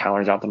a lot of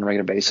calories out on a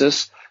regular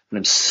basis. And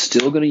I'm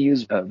still going to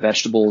use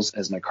vegetables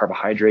as my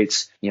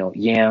carbohydrates,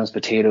 yams,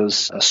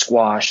 potatoes,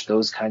 squash,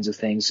 those kinds of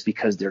things,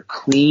 because they're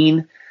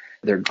clean,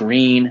 they're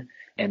green,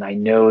 and I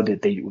know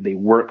that they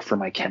work for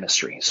my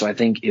chemistry. So I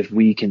think if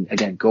we can,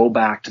 again, go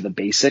back to the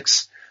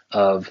basics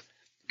of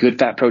good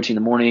fat protein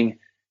in the morning,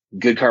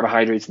 good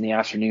carbohydrates in the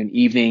afternoon,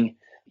 evening,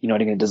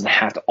 again, it doesn't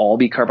have to all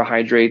be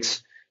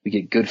carbohydrates. We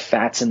get good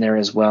fats in there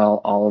as well,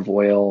 olive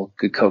oil,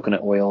 good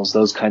coconut oils,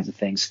 those kinds of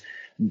things.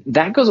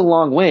 That goes a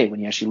long way when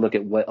you actually look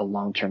at what a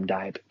long-term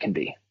diet can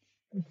be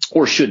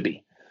or should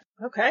be.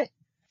 Okay.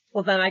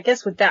 Well, then I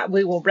guess with that,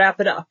 we will wrap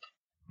it up.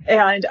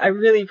 And I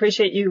really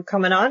appreciate you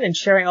coming on and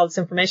sharing all this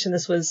information.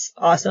 This was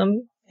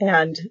awesome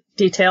and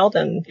detailed.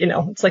 And,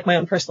 it's like my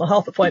own personal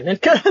health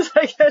appointment because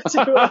I get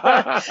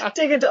to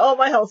dig into all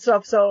my health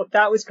stuff. So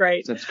that was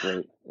great. That's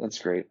great.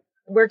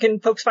 Where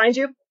can folks find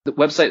you? The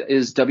website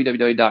is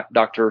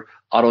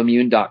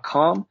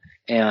www.drautoimmune.com.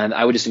 And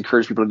I would just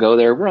encourage people to go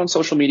there. We're on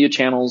social media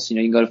channels. You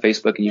can go to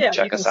Facebook and you can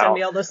check us out. Send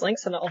me all those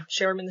links and I'll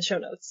share them in the show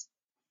notes.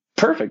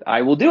 Perfect.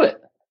 I will do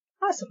it.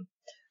 Awesome.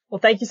 Well,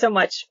 thank you so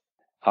much.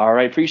 All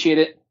right. Appreciate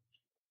it.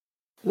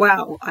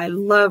 Wow. I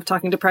love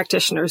talking to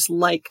practitioners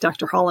like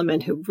Dr.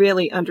 Holloman who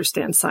really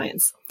understand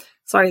science.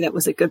 Sorry, that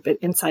was a good bit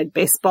inside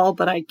baseball,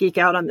 but I geek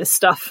out on this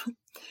stuff.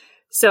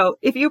 So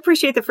if you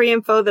appreciate the free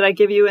info that I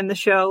give you in the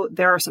show,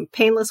 there are some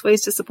painless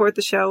ways to support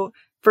the show.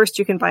 First,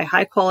 you can buy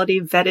high-quality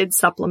vetted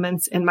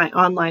supplements in my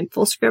online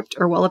Fullscript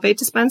or Wellevate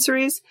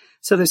dispensaries.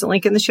 So there's a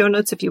link in the show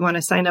notes if you want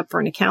to sign up for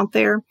an account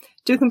there.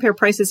 Do compare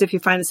prices if you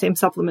find the same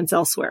supplements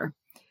elsewhere.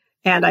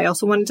 And I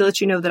also wanted to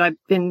let you know that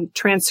I've been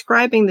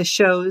transcribing the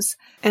shows,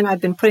 and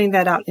I've been putting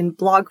that out in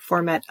blog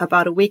format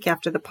about a week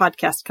after the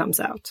podcast comes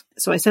out.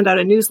 So I send out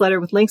a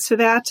newsletter with links to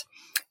that.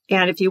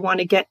 And if you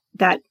want to get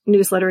that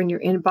newsletter in your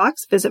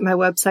inbox, visit my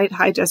website,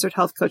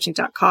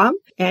 highdeserthealthcoaching.com,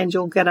 and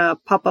you'll get a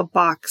pop-up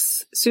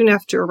box soon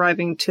after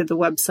arriving to the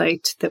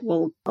website that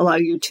will allow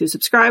you to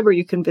subscribe, or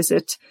you can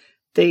visit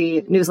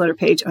the newsletter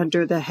page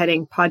under the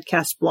heading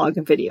Podcast, Blog,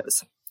 and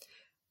Videos.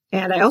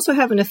 And I also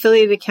have an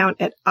affiliate account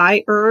at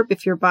iHerb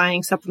if you're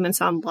buying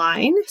supplements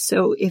online.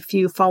 So if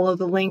you follow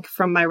the link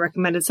from my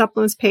recommended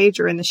supplements page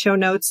or in the show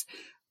notes,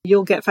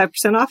 you'll get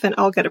 5% off and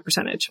I'll get a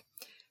percentage.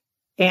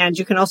 And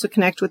you can also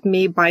connect with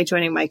me by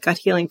joining my Gut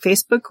Healing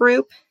Facebook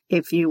group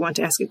if you want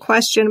to ask a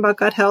question about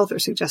gut health or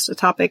suggest a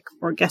topic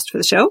or guest for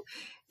the show.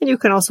 And you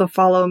can also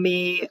follow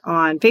me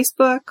on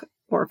Facebook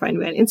or find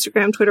me on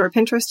Instagram, Twitter, or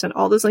Pinterest, and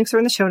all those links are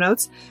in the show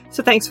notes.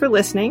 So thanks for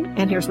listening,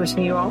 and here's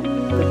wishing you all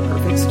the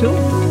perfect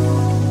stool.